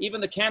sometimes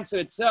even the cancer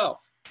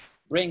itself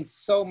brings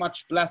so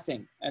much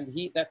blessing. And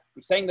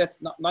saying that's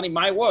not in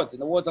my words,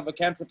 in the words of a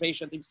cancer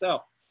patient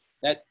himself,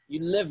 that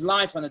you live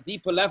life on a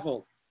deeper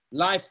level.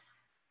 Life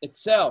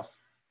itself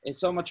is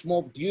so much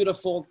more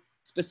beautiful,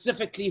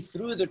 specifically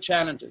through the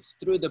challenges,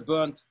 through the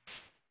burnt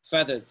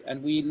feathers.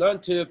 And we learn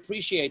to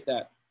appreciate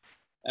that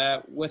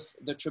with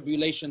the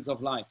tribulations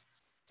of life.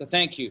 So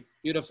thank you.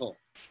 Beautiful.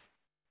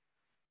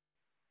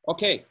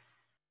 Okay.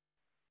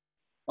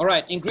 All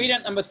right.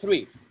 Ingredient number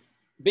 3.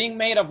 Being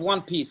made of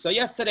one piece. So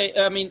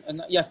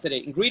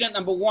ingredient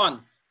number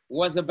 1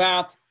 was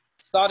about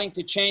starting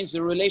to change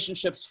the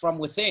relationships from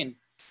within.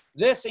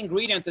 This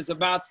ingredient is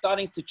about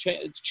starting to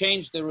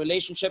change the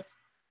relationship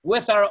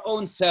with our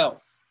own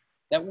selves,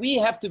 that we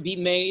have to be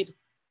made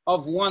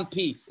of one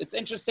piece. It's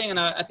interesting, and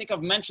I think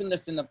I've mentioned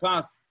this in the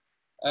past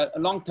a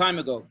long time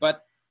ago,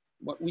 but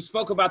we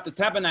spoke about the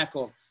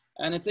tabernacle,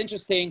 and it's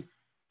interesting.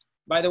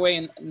 By the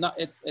way, the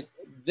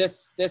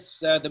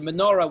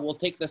menorah will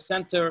take the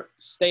center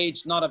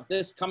stage, not of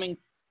this coming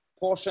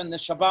portion, the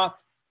Shabbat,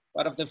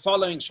 but of the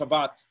following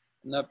Shabbat,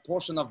 in the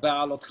portion of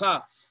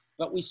Be'alotcha.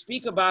 But we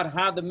speak about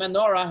how the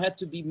menorah had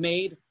to be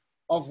made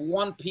of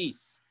one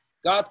piece.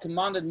 God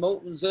commanded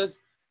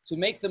Moses to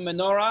make the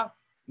menorah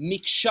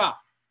miksha.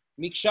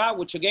 Miksha,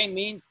 which again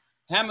means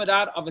hammered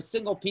out of a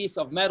single piece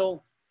of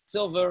metal,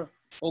 silver,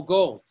 or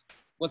gold.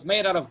 Was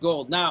made out of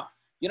gold. Now,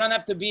 You don't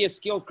have to be a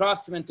skilled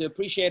craftsman to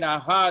appreciate how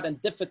hard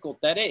and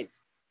difficult that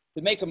is.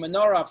 To make a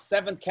menorah of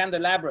 7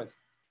 candelabras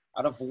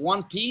out of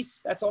one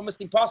piece, that's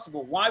almost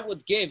impossible. Why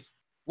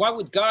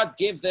would God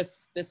give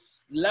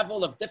this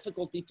level of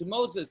difficulty to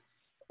Moses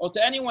or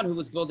to anyone who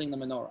was building the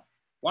menorah?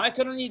 Why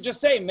couldn't he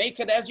just say, make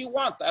it as you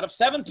want, out of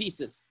 7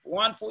 pieces,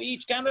 1 for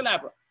each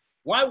candelabra?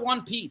 Why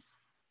 1 piece?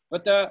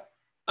 But the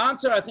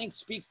answer, I think,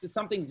 speaks to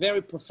something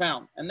very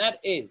profound, and that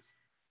is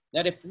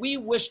that if we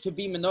wish to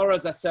be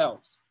menorahs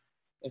ourselves,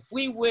 if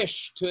we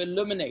wish to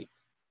illuminate,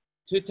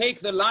 to take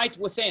the light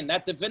within,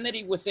 that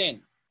divinity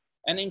within,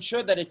 and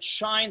ensure that it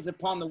shines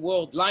upon the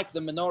world like the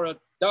menorah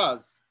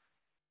does,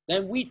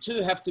 then we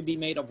too have to be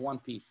made of 1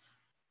 piece.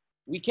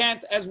 We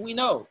can't, as we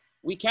know,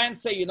 we can't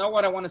say, you know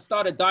what, I want to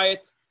start a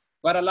diet,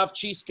 but I love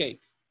cheesecake.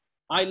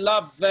 I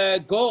love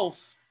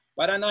golf,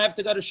 but I know I have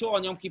to go to shul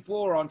on Yom Kippur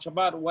or on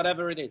Shabbat or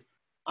whatever it is.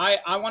 I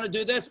want to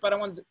do this, but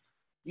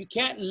you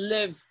can't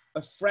live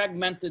a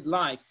fragmented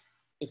life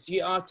if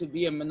you are to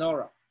be a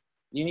menorah.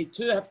 You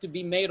too have to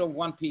be made of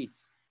 1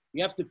 piece.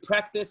 You have to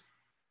practice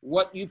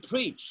what you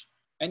preach,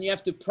 and you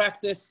have to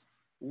practice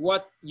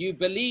what you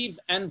believe,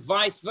 and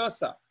vice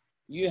versa.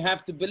 You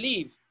have to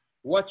believe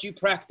what you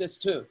practice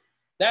too.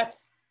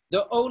 That's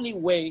the only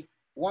way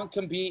one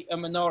can be a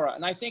menorah.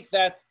 And I think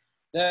that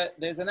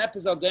there's an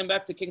episode going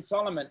back to King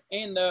Solomon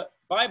in the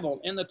Bible,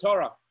 in the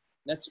Torah,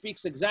 that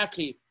speaks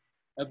exactly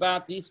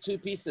about these 2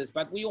 pieces.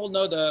 But we all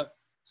know the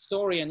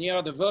story, and here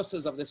are the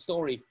verses of the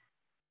story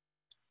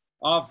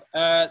of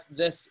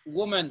this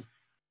woman.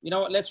 You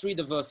know what, let's read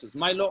the verses.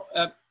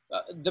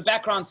 The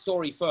background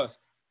story first.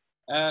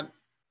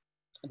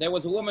 There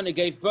was a woman who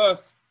gave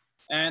birth,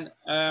 and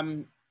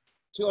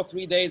 2 or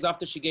 3 days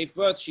after she gave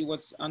birth, she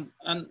was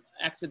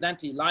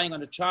accidentally lying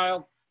on a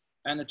child,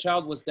 and the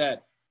child was dead.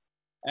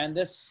 And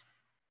this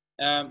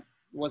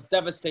was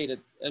devastated.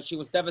 She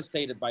was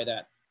devastated by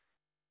that.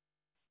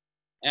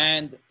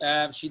 And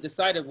she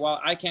decided,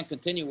 well, I can't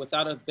continue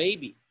without a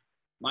baby.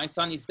 My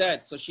son is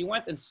dead. So she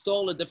went and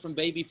stole a different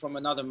baby from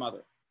another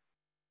mother.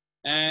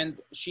 And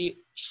she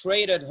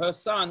traded her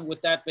son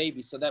with that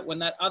baby, so that when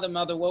that other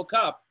mother woke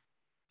up,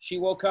 she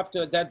woke up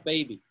to a dead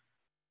baby.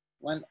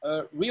 When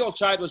a real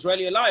child was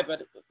really alive,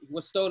 but it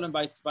was stolen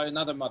by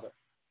another mother.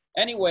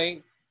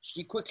 Anyway,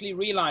 she quickly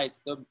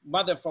realized, the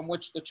mother from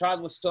which the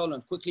child was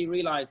stolen, quickly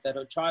realized that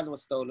her child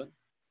was stolen.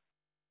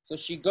 So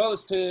she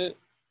goes to,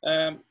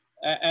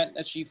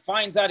 and she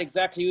finds out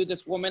exactly who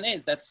this woman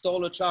is that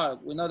stole her child.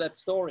 We know that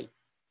story.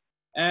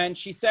 And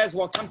she says,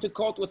 well, come to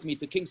court with me,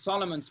 to King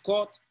Solomon's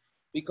court,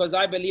 because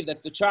I believe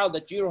that the child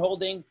that you're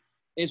holding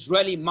is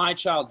really my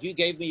child. You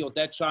gave me your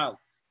dead child.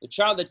 The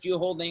child that you're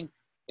holding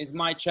is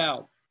my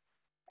child.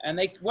 And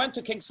they went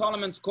to King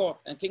Solomon's court,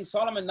 and King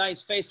Solomon now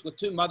is faced with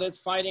 2 mothers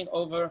fighting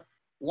over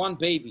 1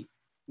 baby.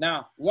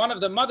 Now, one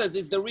of the mothers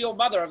is the real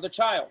mother of the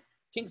child.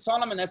 King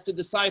Solomon has to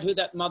decide who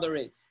that mother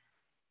is.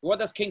 What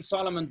does King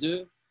Solomon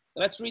do?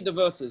 Let's read the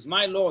verses.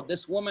 My Lord,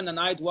 this woman and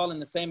I dwell in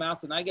the same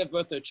house, and I gave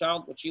birth to a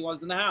child, but she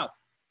was in the house.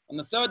 On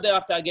the 3rd day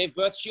after I gave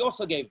birth, she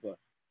also gave birth.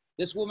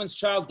 This woman's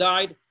child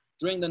died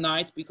during the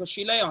night because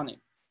she lay on him.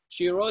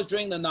 She arose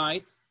during the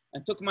night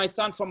and took my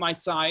son from my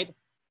side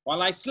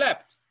while I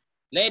slept,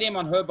 laid him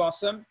on her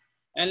bosom,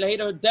 and laid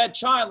her dead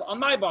child on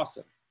my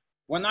bosom.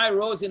 When I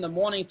rose in the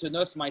morning to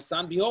nurse my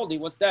son, behold, he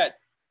was dead.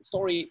 The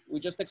story we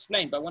just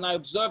explained. But when I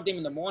observed him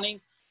in the morning,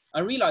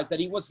 I realized that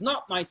he was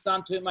not my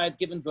son to whom I had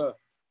given birth.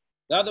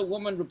 The other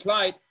woman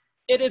replied,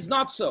 it is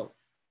not so.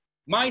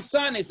 My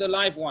son is the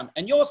live one,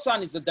 and your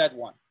son is the dead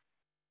one.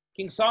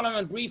 King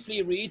Solomon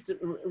briefly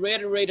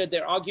reiterated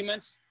their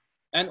arguments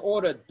and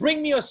ordered,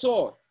 bring me a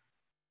sword.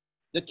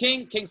 The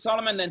King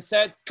Solomon then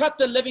said, cut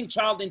the living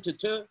child into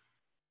 2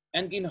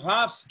 and give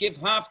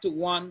half to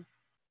one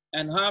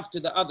and half to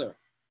the other.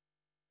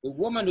 The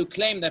woman who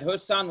claimed that her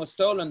son was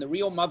stolen, the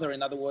real mother,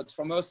 in other words,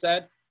 from her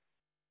said,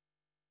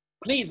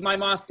 please, my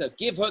master,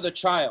 give her the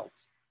child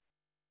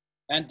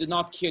and do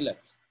not kill it.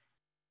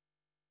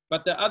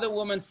 But the other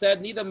woman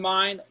said, neither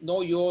mine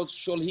nor yours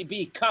shall he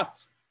be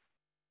cut.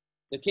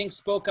 The king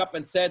spoke up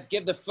and said,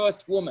 give the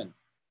first woman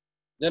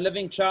the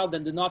living child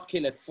and do not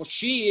kill it, for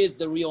she is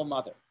the real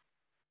mother.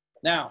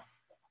 Now,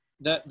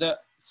 the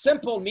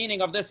simple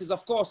meaning of this is,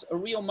 of course, a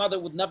real mother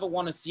would never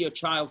want to see a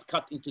child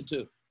cut into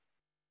 2.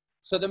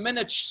 So the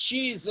minute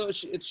she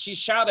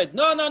shouted,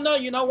 no,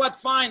 you know what,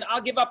 fine,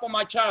 I'll give up on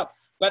my child,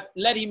 but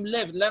let him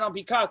live, let him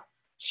be cut.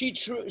 She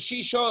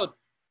showed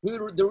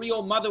who the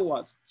real mother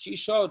was. She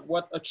showed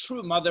what a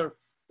true mother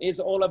is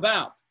all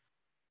about.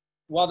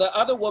 While the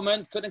other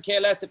woman couldn't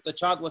care less if the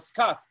child was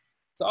cut.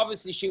 So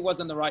obviously she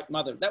wasn't the right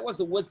mother. That was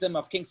the wisdom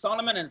of King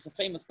Solomon, and it's a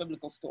famous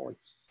biblical story.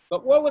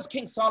 But what was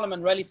King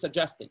Solomon really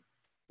suggesting?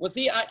 Was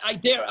he, I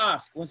dare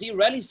ask, was he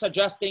really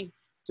suggesting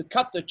to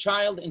cut the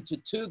child into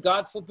 2,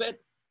 God forbid?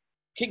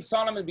 King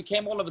Solomon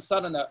became all of a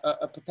sudden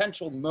a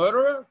potential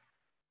murderer?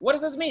 What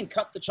does this mean,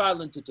 cut the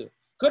child into 2?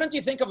 Couldn't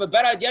you think of a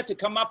better idea to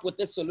come up with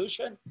this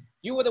solution?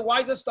 You were the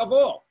wisest of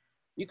all.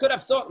 You could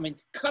have thought,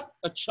 cut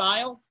a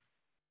child?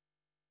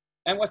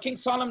 And what King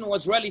Solomon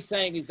was really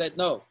saying is that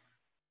no,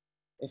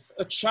 if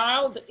a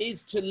child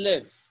is to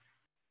live,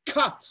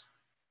 cut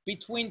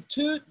between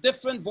two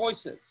different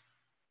voices,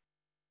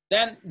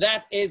 then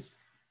that is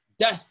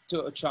death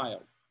to a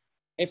child.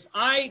 If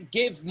I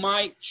give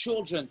my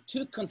children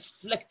two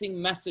conflicting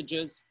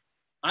messages,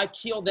 I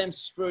kill them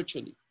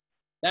spiritually.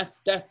 That's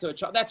death to a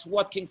child. That's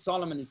what King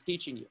Solomon is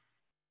teaching you.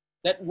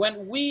 That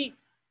when we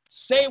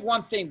say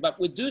one thing, but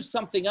we do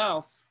something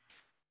else,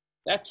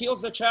 that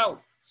kills the child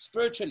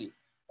spiritually,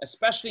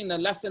 especially in the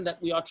lesson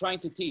that we are trying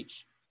to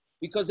teach.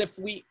 Because if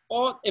we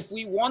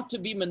want to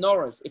be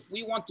menorahs, if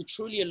we want to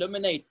truly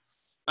illuminate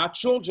our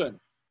children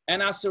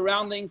and our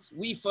surroundings,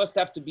 we first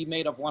have to be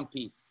made of one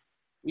piece.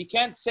 We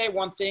can't say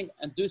one thing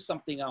and do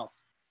something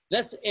else.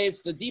 This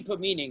is the deeper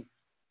meaning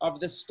of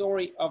the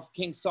story of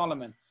King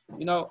Solomon.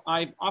 You know,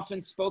 I've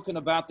often spoken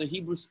about the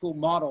Hebrew school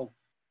model,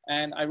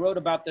 and I wrote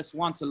about this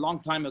once a long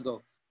time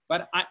ago.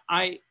 But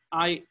I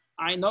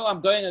know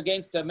I'm going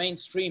against the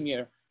mainstream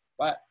here,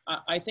 but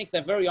I think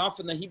that very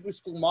often the Hebrew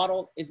school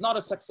model is not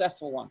a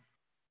successful one.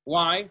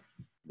 Why?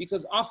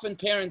 Because often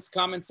parents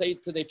come and say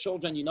to their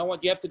children, you know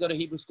what, you have to go to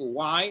Hebrew school.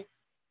 Why?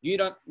 You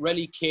don't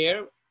really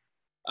care.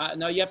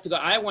 No, you have to go.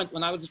 I went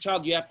when I was a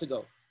child, you have to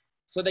go.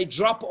 So they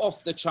drop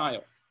off the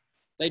child.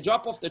 They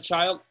drop off the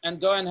child and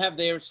go and have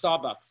their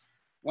Starbucks.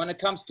 When it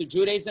comes to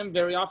Judaism,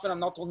 very often, I'm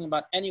not talking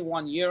about any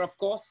 1 year, of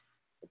course.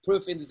 The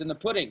proof is in the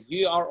pudding.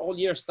 You are all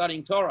year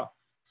studying Torah,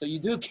 so you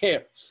do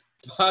care.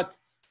 But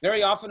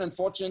very often,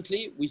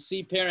 unfortunately, we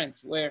see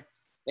parents where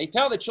they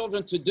tell the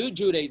children to do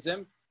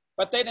Judaism,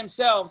 but they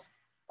themselves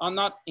are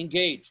not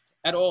engaged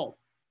at all.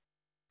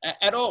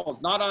 At all,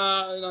 not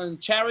on a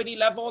charity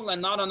level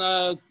and not on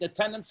a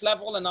attendance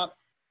level, and not,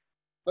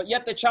 but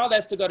yet the child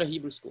has to go to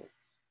Hebrew school.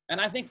 And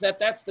I think that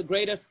that's the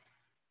greatest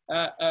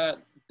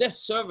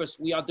disservice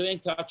we are doing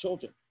to our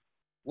children.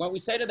 When we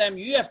say to them,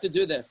 you have to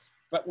do this,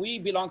 but we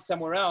belong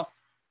somewhere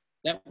else,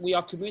 then we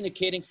are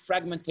communicating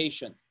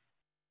fragmentation.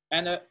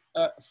 And a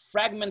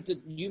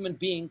fragmented human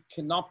being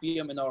cannot be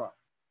a menorah,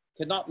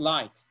 cannot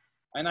light.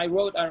 And I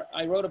wrote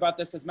about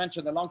this, as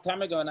mentioned, a long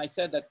time ago, and I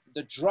said that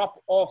the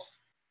drop-off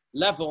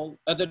level,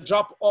 the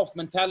drop-off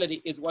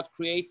mentality is what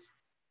creates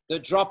the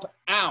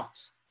drop-out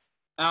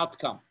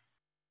outcome.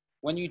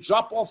 When you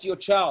drop off your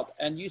child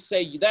and you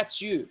say,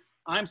 that's you,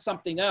 I'm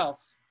something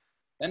else,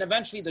 then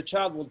eventually the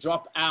child will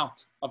drop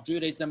out of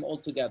Judaism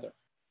altogether,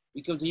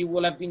 because he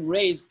will have been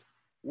raised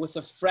with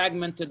a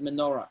fragmented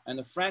menorah, and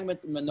a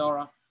fragmented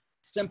menorah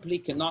simply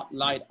cannot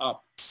light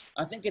up.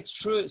 I think it's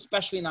true,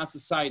 especially in our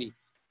society.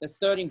 This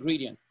third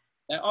ingredient.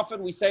 And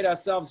often we say to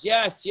ourselves,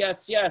 yes,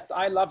 yes, yes,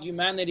 I love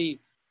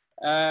humanity,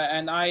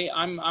 and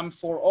I'm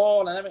for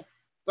all, and everything.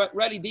 But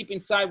really deep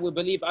inside, we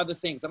believe other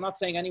things. I'm not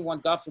saying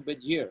anyone, God forbid,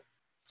 here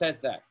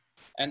says that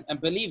and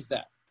believes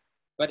that.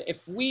 But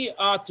if we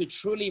are to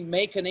truly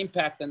make an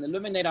impact and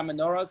illuminate our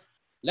menorahs,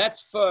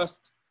 let's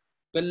first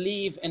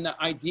believe in the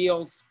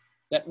ideals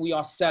that we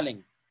are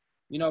selling.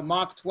 You know,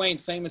 Mark Twain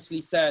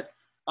famously said,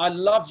 I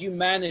love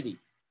humanity.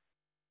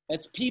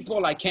 It's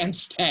people I can't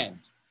stand.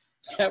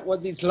 That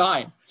was his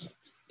line.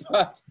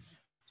 But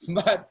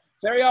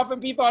very often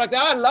people are like,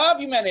 I love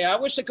humanity. I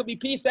wish there could be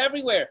peace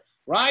everywhere,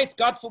 right?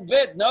 God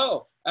forbid.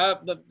 No,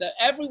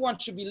 everyone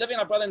should be living,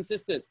 our brothers and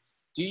sisters.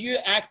 Do you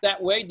act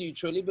that way? Do you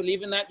truly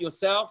believe in that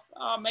yourself?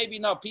 Oh, maybe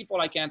not.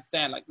 People I can't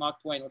stand, like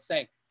Mark Twain was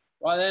saying.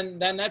 Well,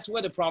 then that's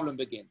where the problem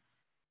begins.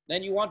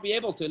 Then you won't be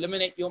able to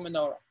eliminate your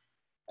menorah.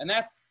 And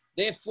that's,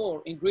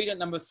 therefore, ingredient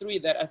number 3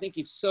 that I think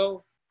is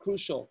so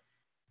crucial.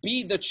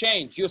 Be the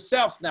change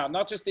yourself now,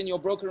 not just in your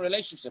broken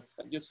relationships,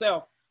 but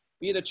yourself.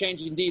 Be the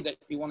change indeed that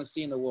you want to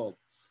see in the world.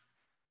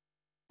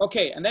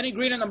 Okay, and then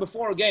ingredient number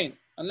 4 again,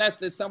 unless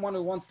there's someone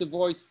who wants to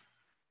voice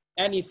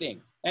anything,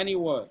 any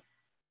word.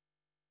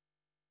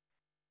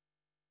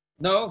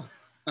 No?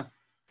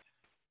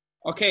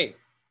 Okay,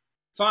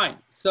 fine.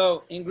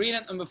 So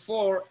ingredient number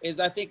 4 is,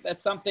 I think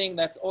that's something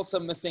that's also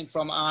missing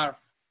from our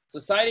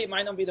society. It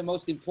might not be the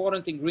most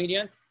important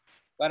ingredient,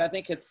 but I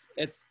think it's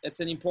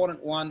an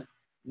important one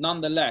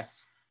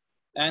nonetheless.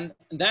 And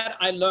that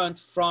I learned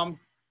from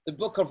the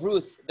book of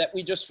Ruth that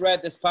we just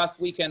read this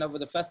past weekend over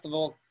the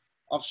festival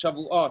of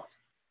Shavuot.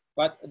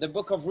 But the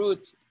book of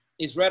Ruth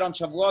is read on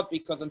Shavuot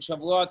because on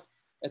Shavuot,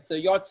 it's the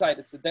yahrzeit,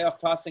 it's the day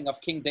of passing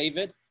of King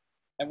David.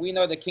 And we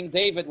know that King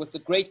David was the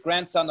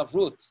great-grandson of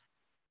Ruth,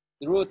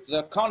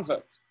 the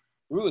convert.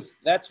 Ruth,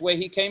 that's where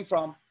he came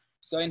from.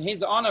 So in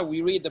his honor,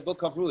 we read the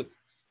book of Ruth.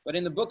 But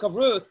in the book of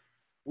Ruth,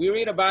 we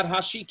read about how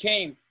she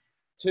came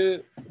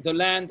to the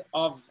land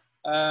of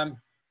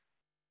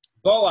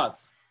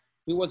Boaz,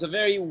 who was a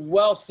very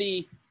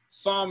wealthy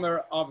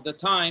farmer of the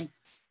time,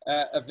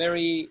 a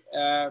very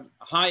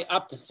high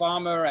up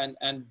farmer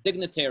and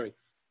dignitary.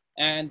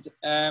 And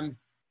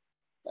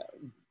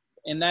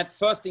in that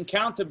first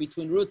encounter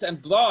between Ruth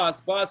and Boaz,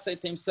 Boaz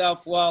said to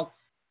himself, well,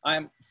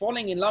 I'm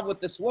falling in love with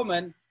this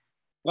woman,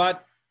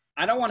 but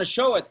I don't want to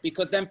show it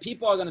because then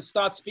people are going to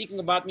start speaking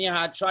about me,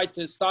 how I tried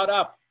to start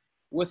up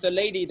with a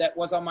lady that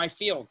was on my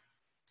field.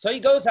 So he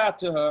goes out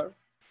to her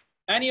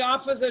and he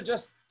offers her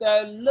just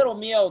a little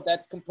meal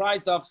that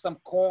comprised of some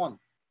corn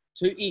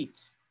to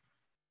eat.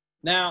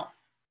 Now,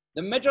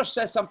 The Midrash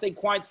says something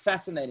quite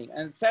fascinating.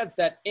 And it says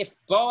that if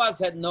Boaz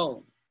had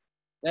known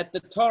that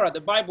the Torah,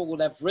 the Bible, would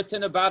have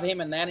written about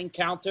him in that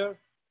encounter,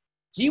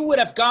 he would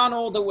have gone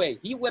all the way.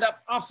 He would have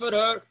offered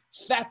her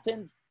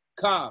fattened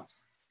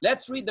calves.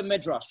 Let's read the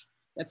Midrash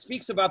that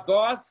speaks about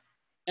Boaz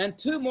and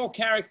two more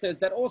characters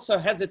that also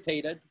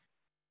hesitated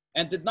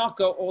and did not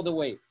go all the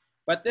way.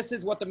 But this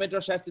is what the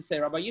Midrash has to say.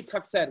 Rabbi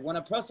Yitzchak said, when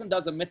a person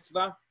does a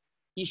mitzvah,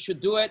 he should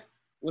do it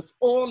with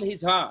all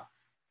his heart.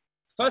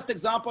 First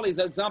example is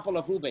the example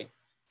of Reuben.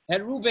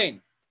 Had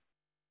Reuben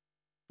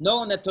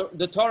known that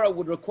the Torah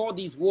would record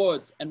these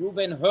words, and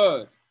Reuben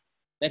heard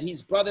that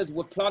his brothers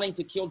were plotting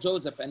to kill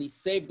Joseph, and he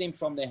saved him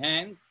from their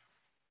hands,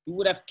 he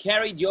would have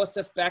carried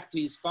Joseph back to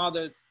his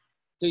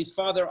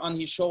father on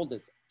his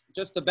shoulders.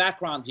 Just the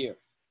background here.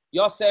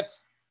 Joseph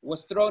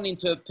was thrown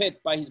into a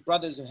pit by his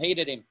brothers who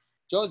hated him.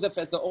 Joseph,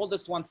 as the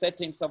oldest one, said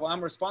to himself, well,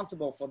 I'm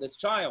responsible for this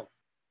child,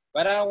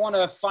 but I don't want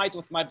to fight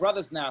with my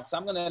brothers now, so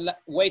I'm going to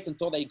wait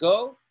until they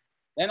go.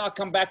 Then I'll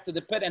come back to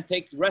the pit and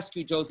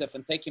rescue Joseph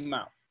and take him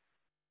out.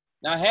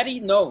 Now, had he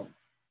known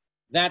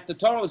that the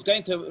Torah was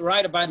going to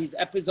write about his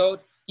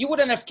episode, he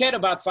wouldn't have cared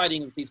about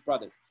fighting with his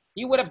brothers.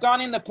 He would have gone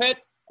in the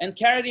pit and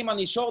carried him on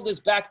his shoulders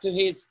back to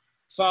his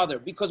father.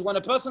 Because when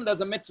a person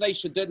does a mitzvah, he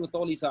should do it with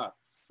all his heart.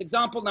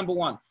 Example number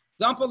one.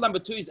 Example number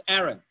two is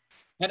Aaron.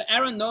 Had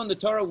Aaron known the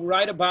Torah will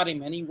write about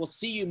him, and he will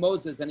see you,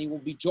 Moses, and he will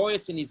be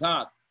joyous in his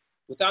heart,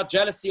 without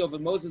jealousy over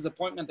Moses'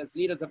 appointment as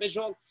leaders of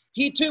Israel,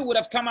 he too would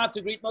have come out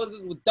to greet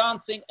Moses with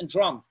dancing and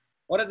drums.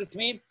 What does this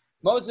mean?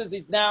 Moses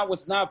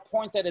was now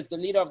appointed as the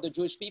leader of the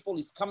Jewish people.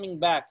 He's coming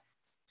back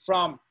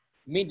from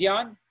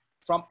Midian,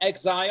 from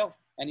exile,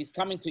 and he's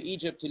coming to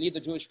Egypt to lead the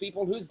Jewish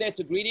people. Who's there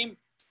to greet him?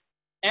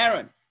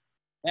 Aaron.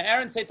 Now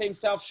Aaron said to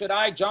himself, should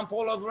I jump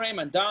all over him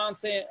and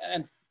dance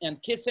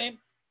and kiss him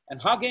and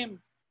hug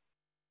him?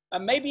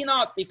 Maybe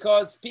not,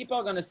 because people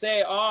are going to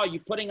say, oh,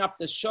 you're putting up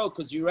the show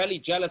because you're really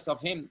jealous of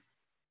him.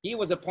 He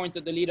was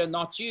appointed the leader,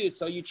 not you.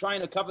 So you're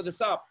trying to cover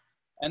this up.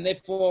 And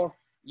therefore,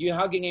 you're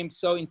hugging him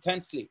so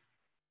intensely.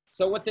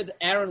 So what did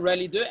Aaron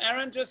really do?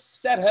 Aaron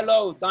just said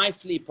hello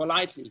nicely,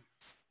 politely.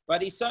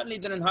 But he certainly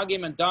didn't hug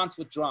him and dance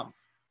with drums.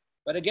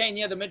 But again,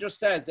 the Midrash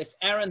says, if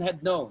Aaron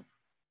had known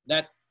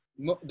that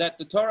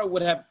the Torah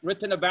would have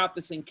written about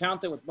this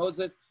encounter with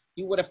Moses,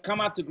 he would have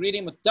come out to greet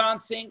him with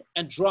dancing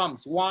and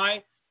drums.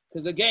 Why?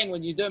 Because again,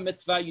 when you do a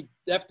mitzvah, you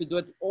have to do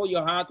it all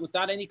your heart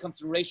without any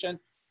consideration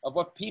of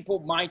what people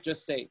might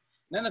just say. And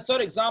then the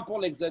third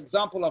example is the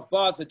example of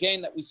Boaz, again,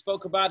 that we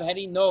spoke about. Had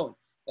he known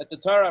that the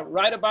Torah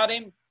write about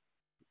him,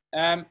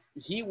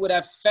 he would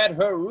have fed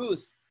her,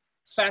 Ruth,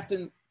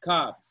 fattened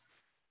calves.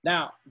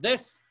 Now,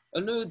 this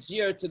alludes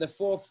here to the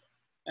fourth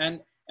and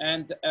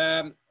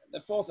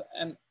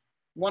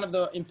one of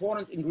the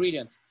important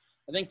ingredients,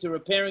 I think, to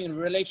repairing in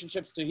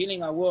relationships, to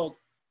healing our world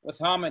with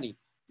harmony.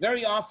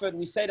 Very often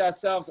we say to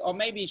ourselves, oh,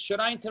 maybe should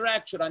I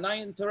interact? Should I not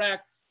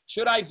interact?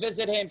 Should I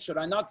visit him? Should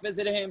I not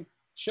visit him?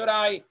 Should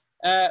I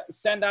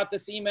send out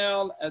this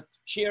email,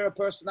 cheer a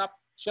person up?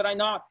 Should I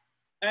not?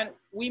 And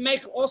we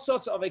make all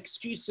sorts of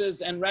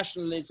excuses and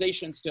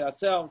rationalizations to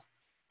ourselves,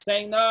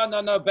 saying,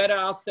 no, better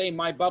I'll stay in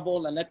my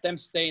bubble and let them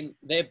stay in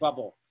their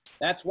bubble.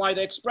 That's why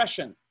the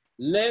expression,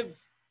 live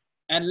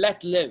and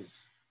let live.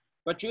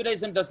 But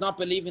Judaism does not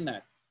believe in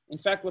that. In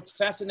fact, what's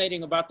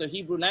fascinating about the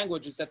Hebrew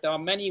language is that there are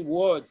many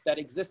words that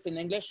exist in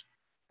English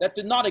that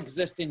do not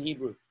exist in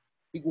Hebrew.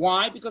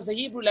 Why? Because the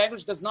Hebrew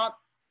language does not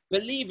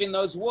believe in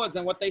those words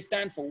and what they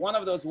stand for. One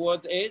of those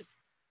words is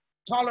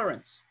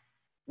tolerance.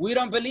 We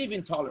don't believe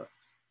in tolerance.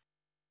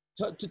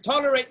 To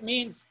tolerate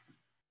means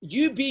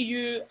you be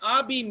you,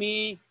 I'll be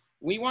me.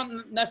 We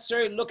won't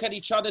necessarily look at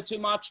each other too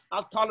much.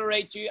 I'll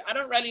tolerate you. I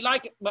don't really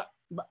like it,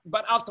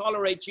 but I'll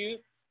tolerate you.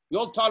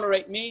 You'll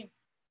tolerate me.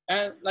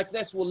 And like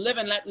this, we'll live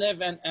and let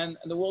live, and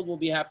the world will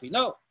be happy.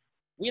 No,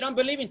 we don't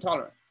believe in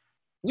tolerance.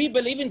 We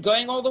believe in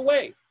going all the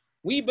way.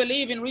 We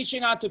believe in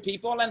reaching out to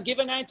people and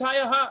giving our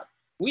entire heart.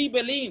 We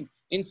believe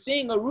in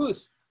seeing a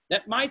Ruth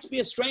that might be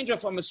a stranger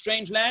from a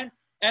strange land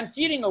and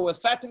feeding her with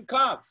fattened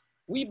calves.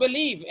 We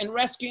believe in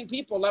rescuing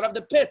people out of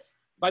the pits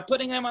by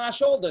putting them on our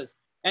shoulders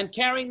and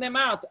carrying them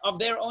out of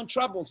their own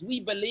troubles. We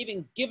believe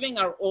in giving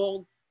our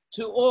all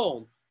to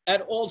all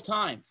at all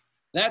times.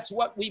 That's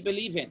what we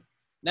believe in.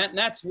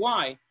 That's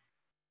why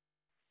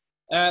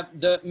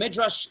the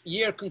Midrash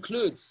year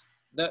concludes,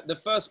 the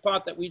first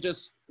part that we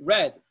just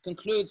read,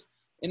 concludes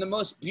in the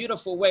most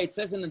beautiful way. It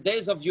says, in the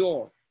days of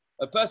yore,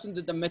 a person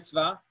did the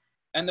mitzvah,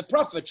 and the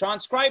prophet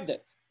transcribed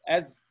it,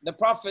 as the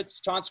prophets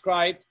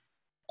transcribed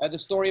the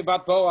story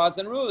about Boaz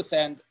and Ruth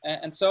and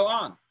so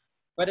on.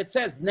 But it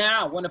says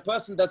now, when a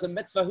person does a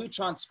mitzvah, who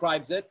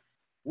transcribes it?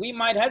 We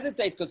might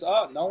hesitate because,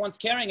 oh, no one's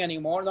caring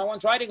anymore. No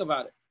one's writing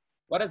about it.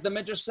 What does the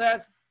Midrash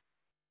says?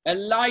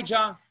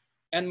 Elijah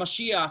and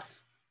Mashiach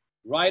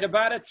write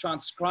about it,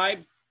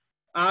 transcribe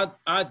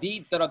our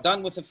deeds that are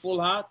done with a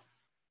full heart,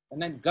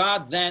 and then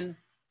God then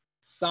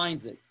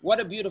signs it. What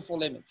a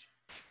beautiful image.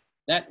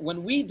 That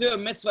when we do a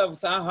mitzvah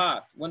with our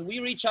heart, when we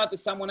reach out to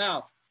someone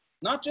else,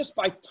 not just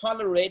by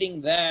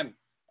tolerating them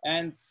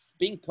and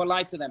being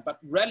polite to them, but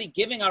really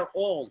giving our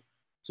all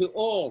to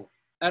all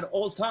at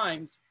all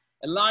times.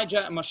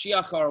 Elijah and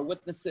Mashiach are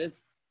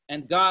witnesses,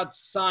 and God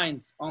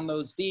signs on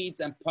those deeds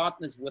and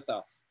partners with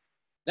us.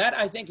 That,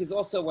 I think, is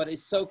also what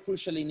is so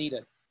crucially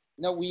needed.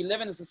 You know, we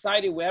live in a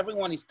society where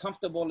everyone is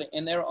comfortable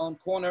in their own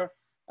corner.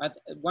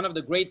 One of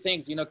the great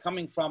things, you know,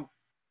 coming from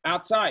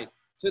outside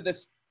to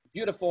this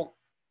beautiful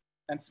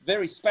and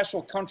very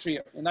special country,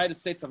 United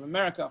States of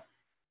America.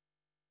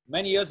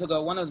 Many years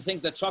ago, one of the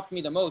things that shocked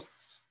me the most,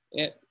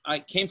 I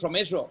came from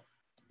Israel.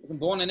 I wasn't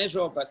born in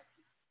Israel, but,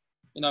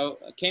 you know,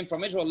 I came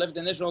from Israel, lived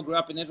in Israel, grew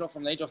up in Israel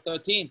from the age of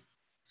 13.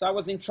 So I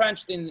was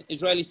entrenched in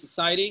Israeli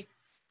society,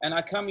 and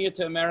I come here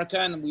to America,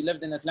 and we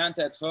lived in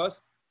Atlanta at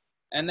first.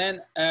 And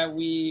then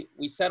we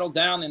settled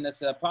down in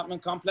this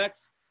apartment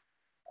complex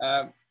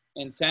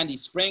in Sandy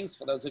Springs,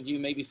 for those of you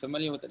maybe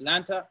familiar with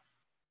Atlanta.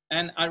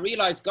 And I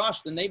realized,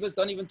 gosh, the neighbors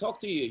don't even talk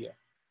to you here.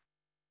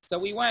 So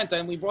we went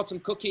and we brought some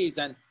cookies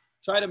and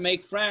tried to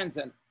make friends,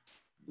 and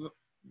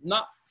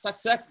not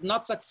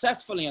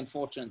successfully,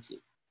 unfortunately.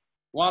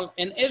 While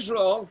in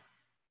Israel,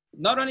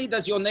 not only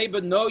does your neighbor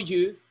know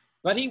you,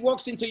 but he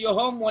walks into your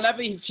home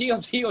whenever he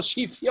or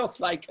she feels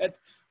like it,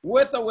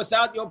 with or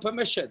without your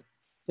permission.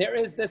 There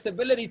is this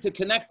ability to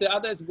connect to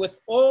others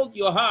with all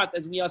your heart,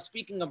 as we are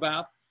speaking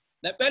about,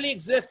 that barely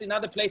exists in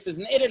other places.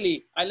 In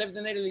Italy, I lived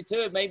in Italy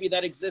too, maybe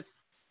that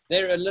exists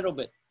there a little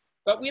bit.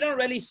 But we don't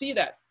really see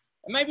that.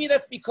 And maybe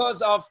that's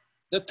because of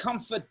the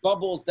comfort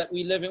bubbles that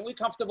we live in. We're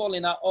comfortable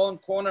in our own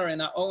corner, in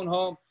our own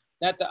home,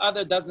 that the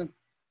other doesn't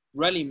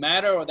really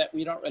matter, or that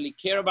we don't really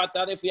care about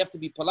the other. If we have to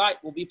be polite,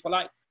 we'll be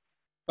polite.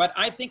 But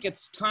I think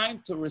it's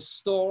time to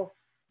restore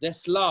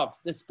this love,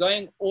 this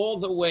going all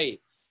the way,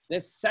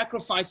 this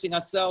sacrificing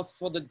ourselves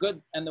for the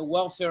good and the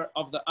welfare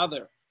of the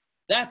other.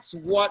 That's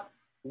what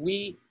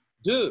we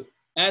do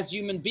as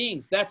human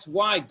beings. That's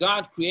why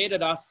God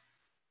created us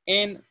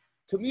in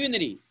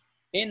communities,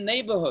 in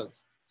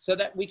neighborhoods, so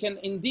that we can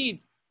indeed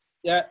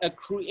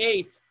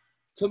create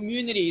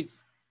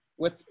communities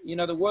with, you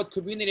know, the word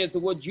community is the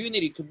word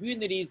unity,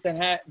 communities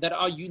that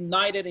are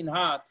united in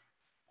heart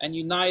and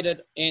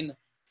united in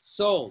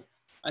soul.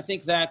 I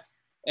think that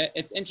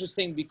it's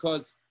interesting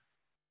because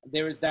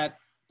there is that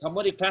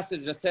Talmudic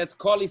passage that says,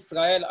 Kol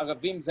Israel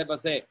Aravim ze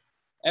bazeh.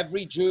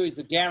 Every Jew is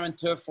a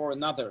guarantor for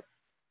another.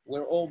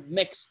 We're all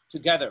mixed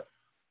together.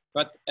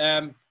 But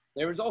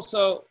there is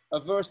also a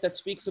verse that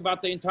speaks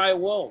about the entire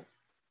world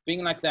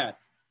being like that.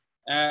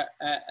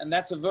 And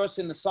that's a verse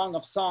in the Song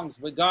of Songs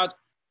where God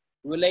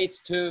relates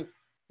to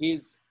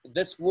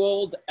this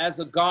world as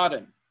a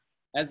garden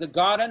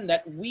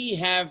that we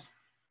have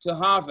to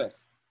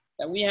harvest,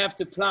 that we have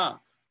to plant,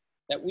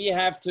 that we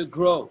have to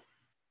grow.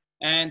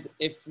 And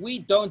if we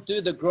don't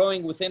do the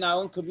growing within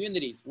our own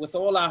communities, with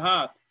all our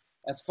heart,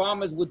 as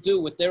farmers would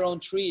do with their own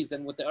trees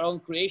and with their own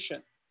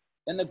creation,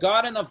 then the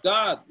garden of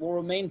God will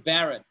remain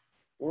barren,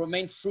 will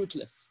remain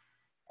fruitless.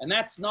 And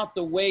that's not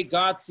the way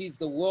God sees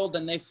the world,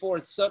 and therefore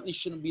it certainly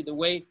shouldn't be the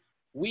way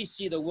we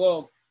see the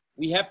world.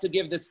 We have to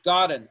give this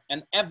garden,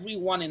 and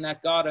everyone in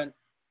that garden,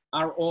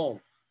 our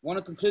all. I want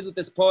to conclude with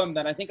this poem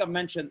that I think I've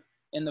mentioned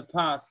in the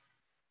past,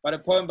 but a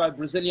poem by a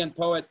Brazilian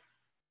poet.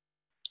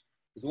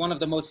 He's one of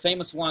the most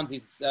famous ones.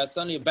 He's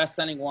certainly a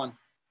best-selling one.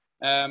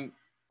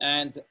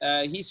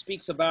 He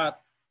speaks about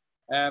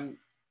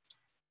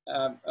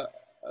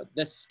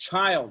this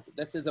child.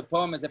 This is a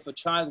poem as if a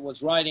child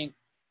was writing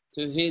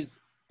to his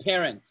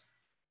parent,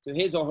 to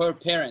his or her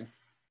parent.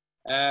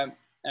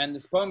 And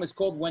this poem is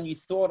called When You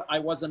Thought I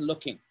Wasn't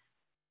Looking.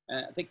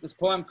 I think this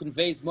poem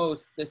conveys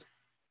most this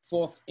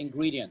fourth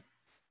ingredient.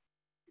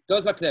 It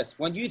goes like this.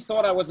 When you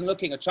thought I wasn't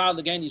looking, a child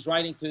again, he's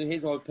writing to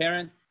his or her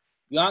parent.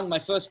 You hung my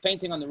first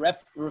painting on the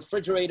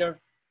refrigerator,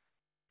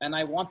 and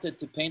I wanted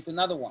to paint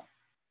another one.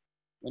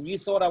 When you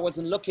thought I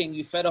wasn't looking,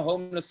 you fed a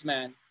homeless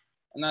man,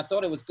 and I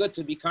thought it was good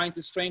to be kind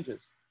to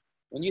strangers.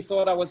 When you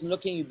thought I wasn't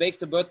looking, you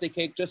baked a birthday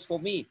cake just for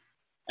me,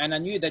 and I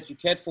knew that you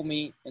cared for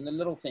me in the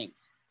little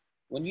things.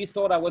 When you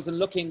thought I wasn't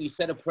looking, you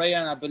said a prayer,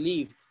 and I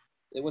believed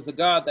there was a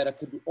God that I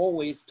could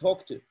always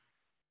talk to.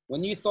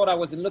 When you thought I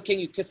wasn't looking,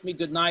 you kissed me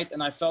goodnight,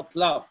 and I felt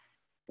love.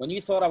 When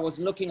you thought I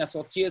wasn't looking, I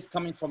saw tears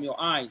coming from your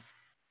eyes.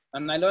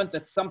 And I learned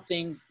that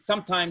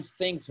sometimes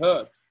things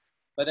hurt,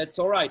 but it's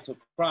all right to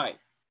cry.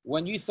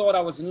 When you thought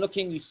I wasn't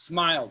looking, you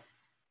smiled,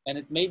 and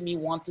it made me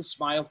want to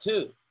smile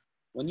too.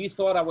 When you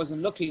thought I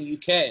wasn't looking, you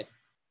cared,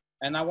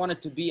 and I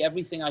wanted to be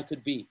everything I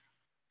could be.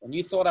 When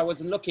you thought I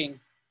wasn't looking,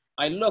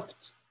 I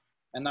looked,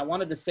 and I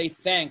wanted to say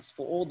thanks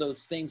for all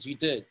those things you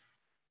did.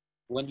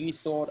 When you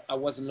thought I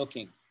wasn't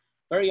looking.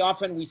 Very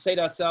often we say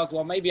to ourselves,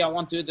 well, maybe I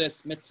won't do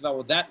this mitzvah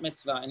or that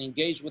mitzvah and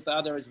engage with the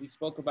other as we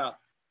spoke about.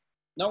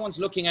 No one's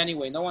looking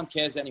anyway. No one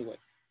cares anyway.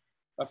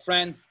 But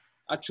friends,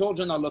 our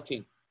children are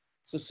looking.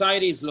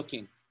 Society is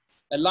looking.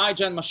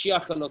 Elijah and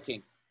Mashiach are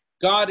looking.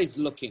 God is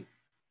looking.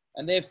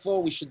 And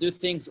therefore we should do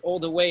things all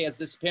the way as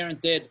this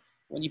parent did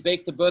when he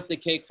baked the birthday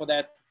cake for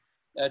that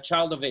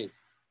child of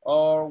his,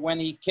 or when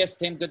he kissed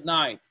him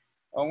goodnight,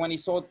 or when he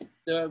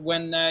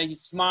he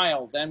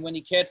smiled, and when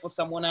he cared for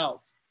someone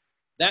else.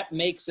 That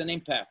makes an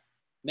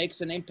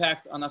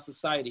impact on our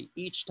society.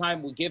 Each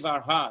time we give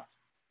our heart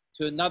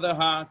to another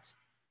heart,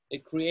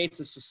 it creates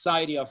a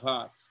society of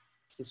hearts,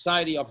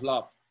 society of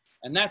love.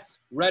 And that's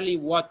really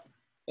what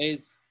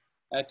is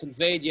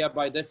conveyed here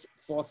by this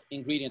fourth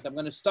ingredient. I'm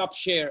going to stop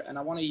share, and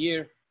I want to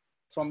hear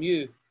from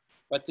you.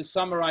 But to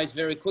summarize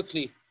very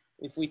quickly,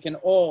 if we can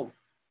all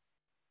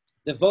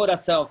devote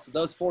ourselves to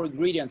those four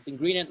ingredients.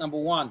 Ingredient number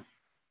one,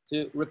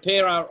 to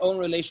repair our own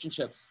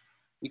relationships,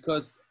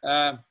 because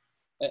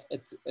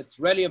it's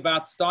really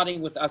about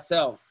starting with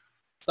ourselves.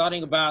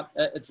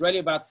 It's really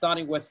about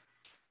starting with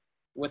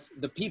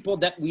the people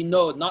that we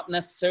know, not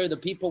necessarily the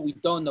people we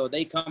don't know.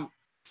 They come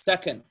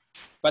second,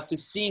 but to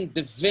seeing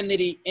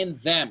divinity in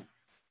them,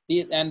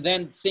 and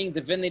then seeing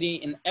divinity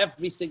in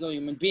every single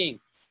human being.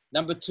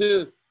 Number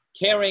two,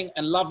 caring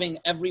and loving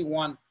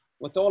everyone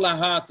with all our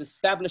hearts,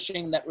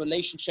 establishing that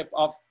relationship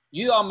of,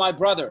 you are my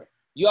brother,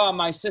 you are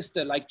my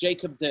sister, like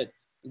Jacob did.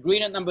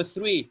 Ingredient number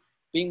three,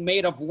 being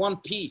made of one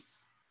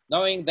piece,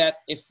 knowing that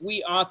if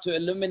we are to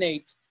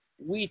illuminate,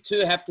 we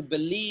too have to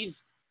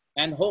believe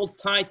and hold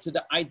tight to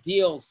the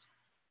ideals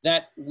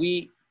that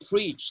we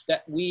preach,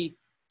 that we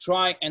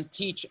try and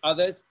teach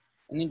others.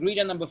 And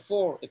ingredient number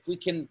four, if we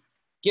can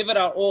give it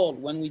our all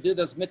when we do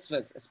those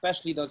mitzvahs,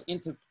 especially those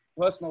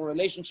interpersonal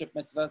relationship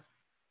mitzvahs,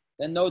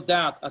 then no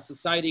doubt our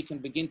society can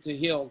begin to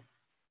heal,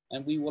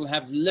 and we will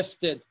have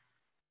lifted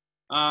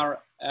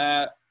our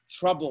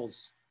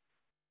troubles,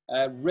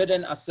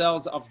 ridden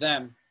ourselves of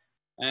them,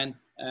 and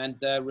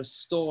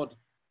restored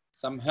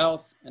some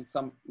health and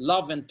some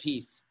love and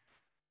peace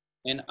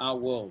in our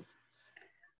world.